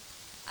talking.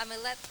 I'm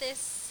going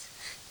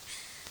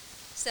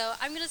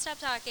to stop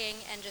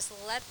talking and just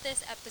let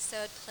this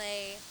episode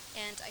play,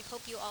 and I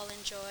hope you all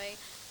enjoy.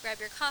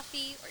 Grab your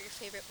coffee or your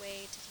favorite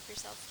way to keep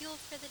yourself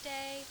fueled for the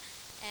day,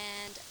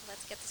 and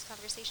let's get this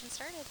conversation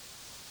started.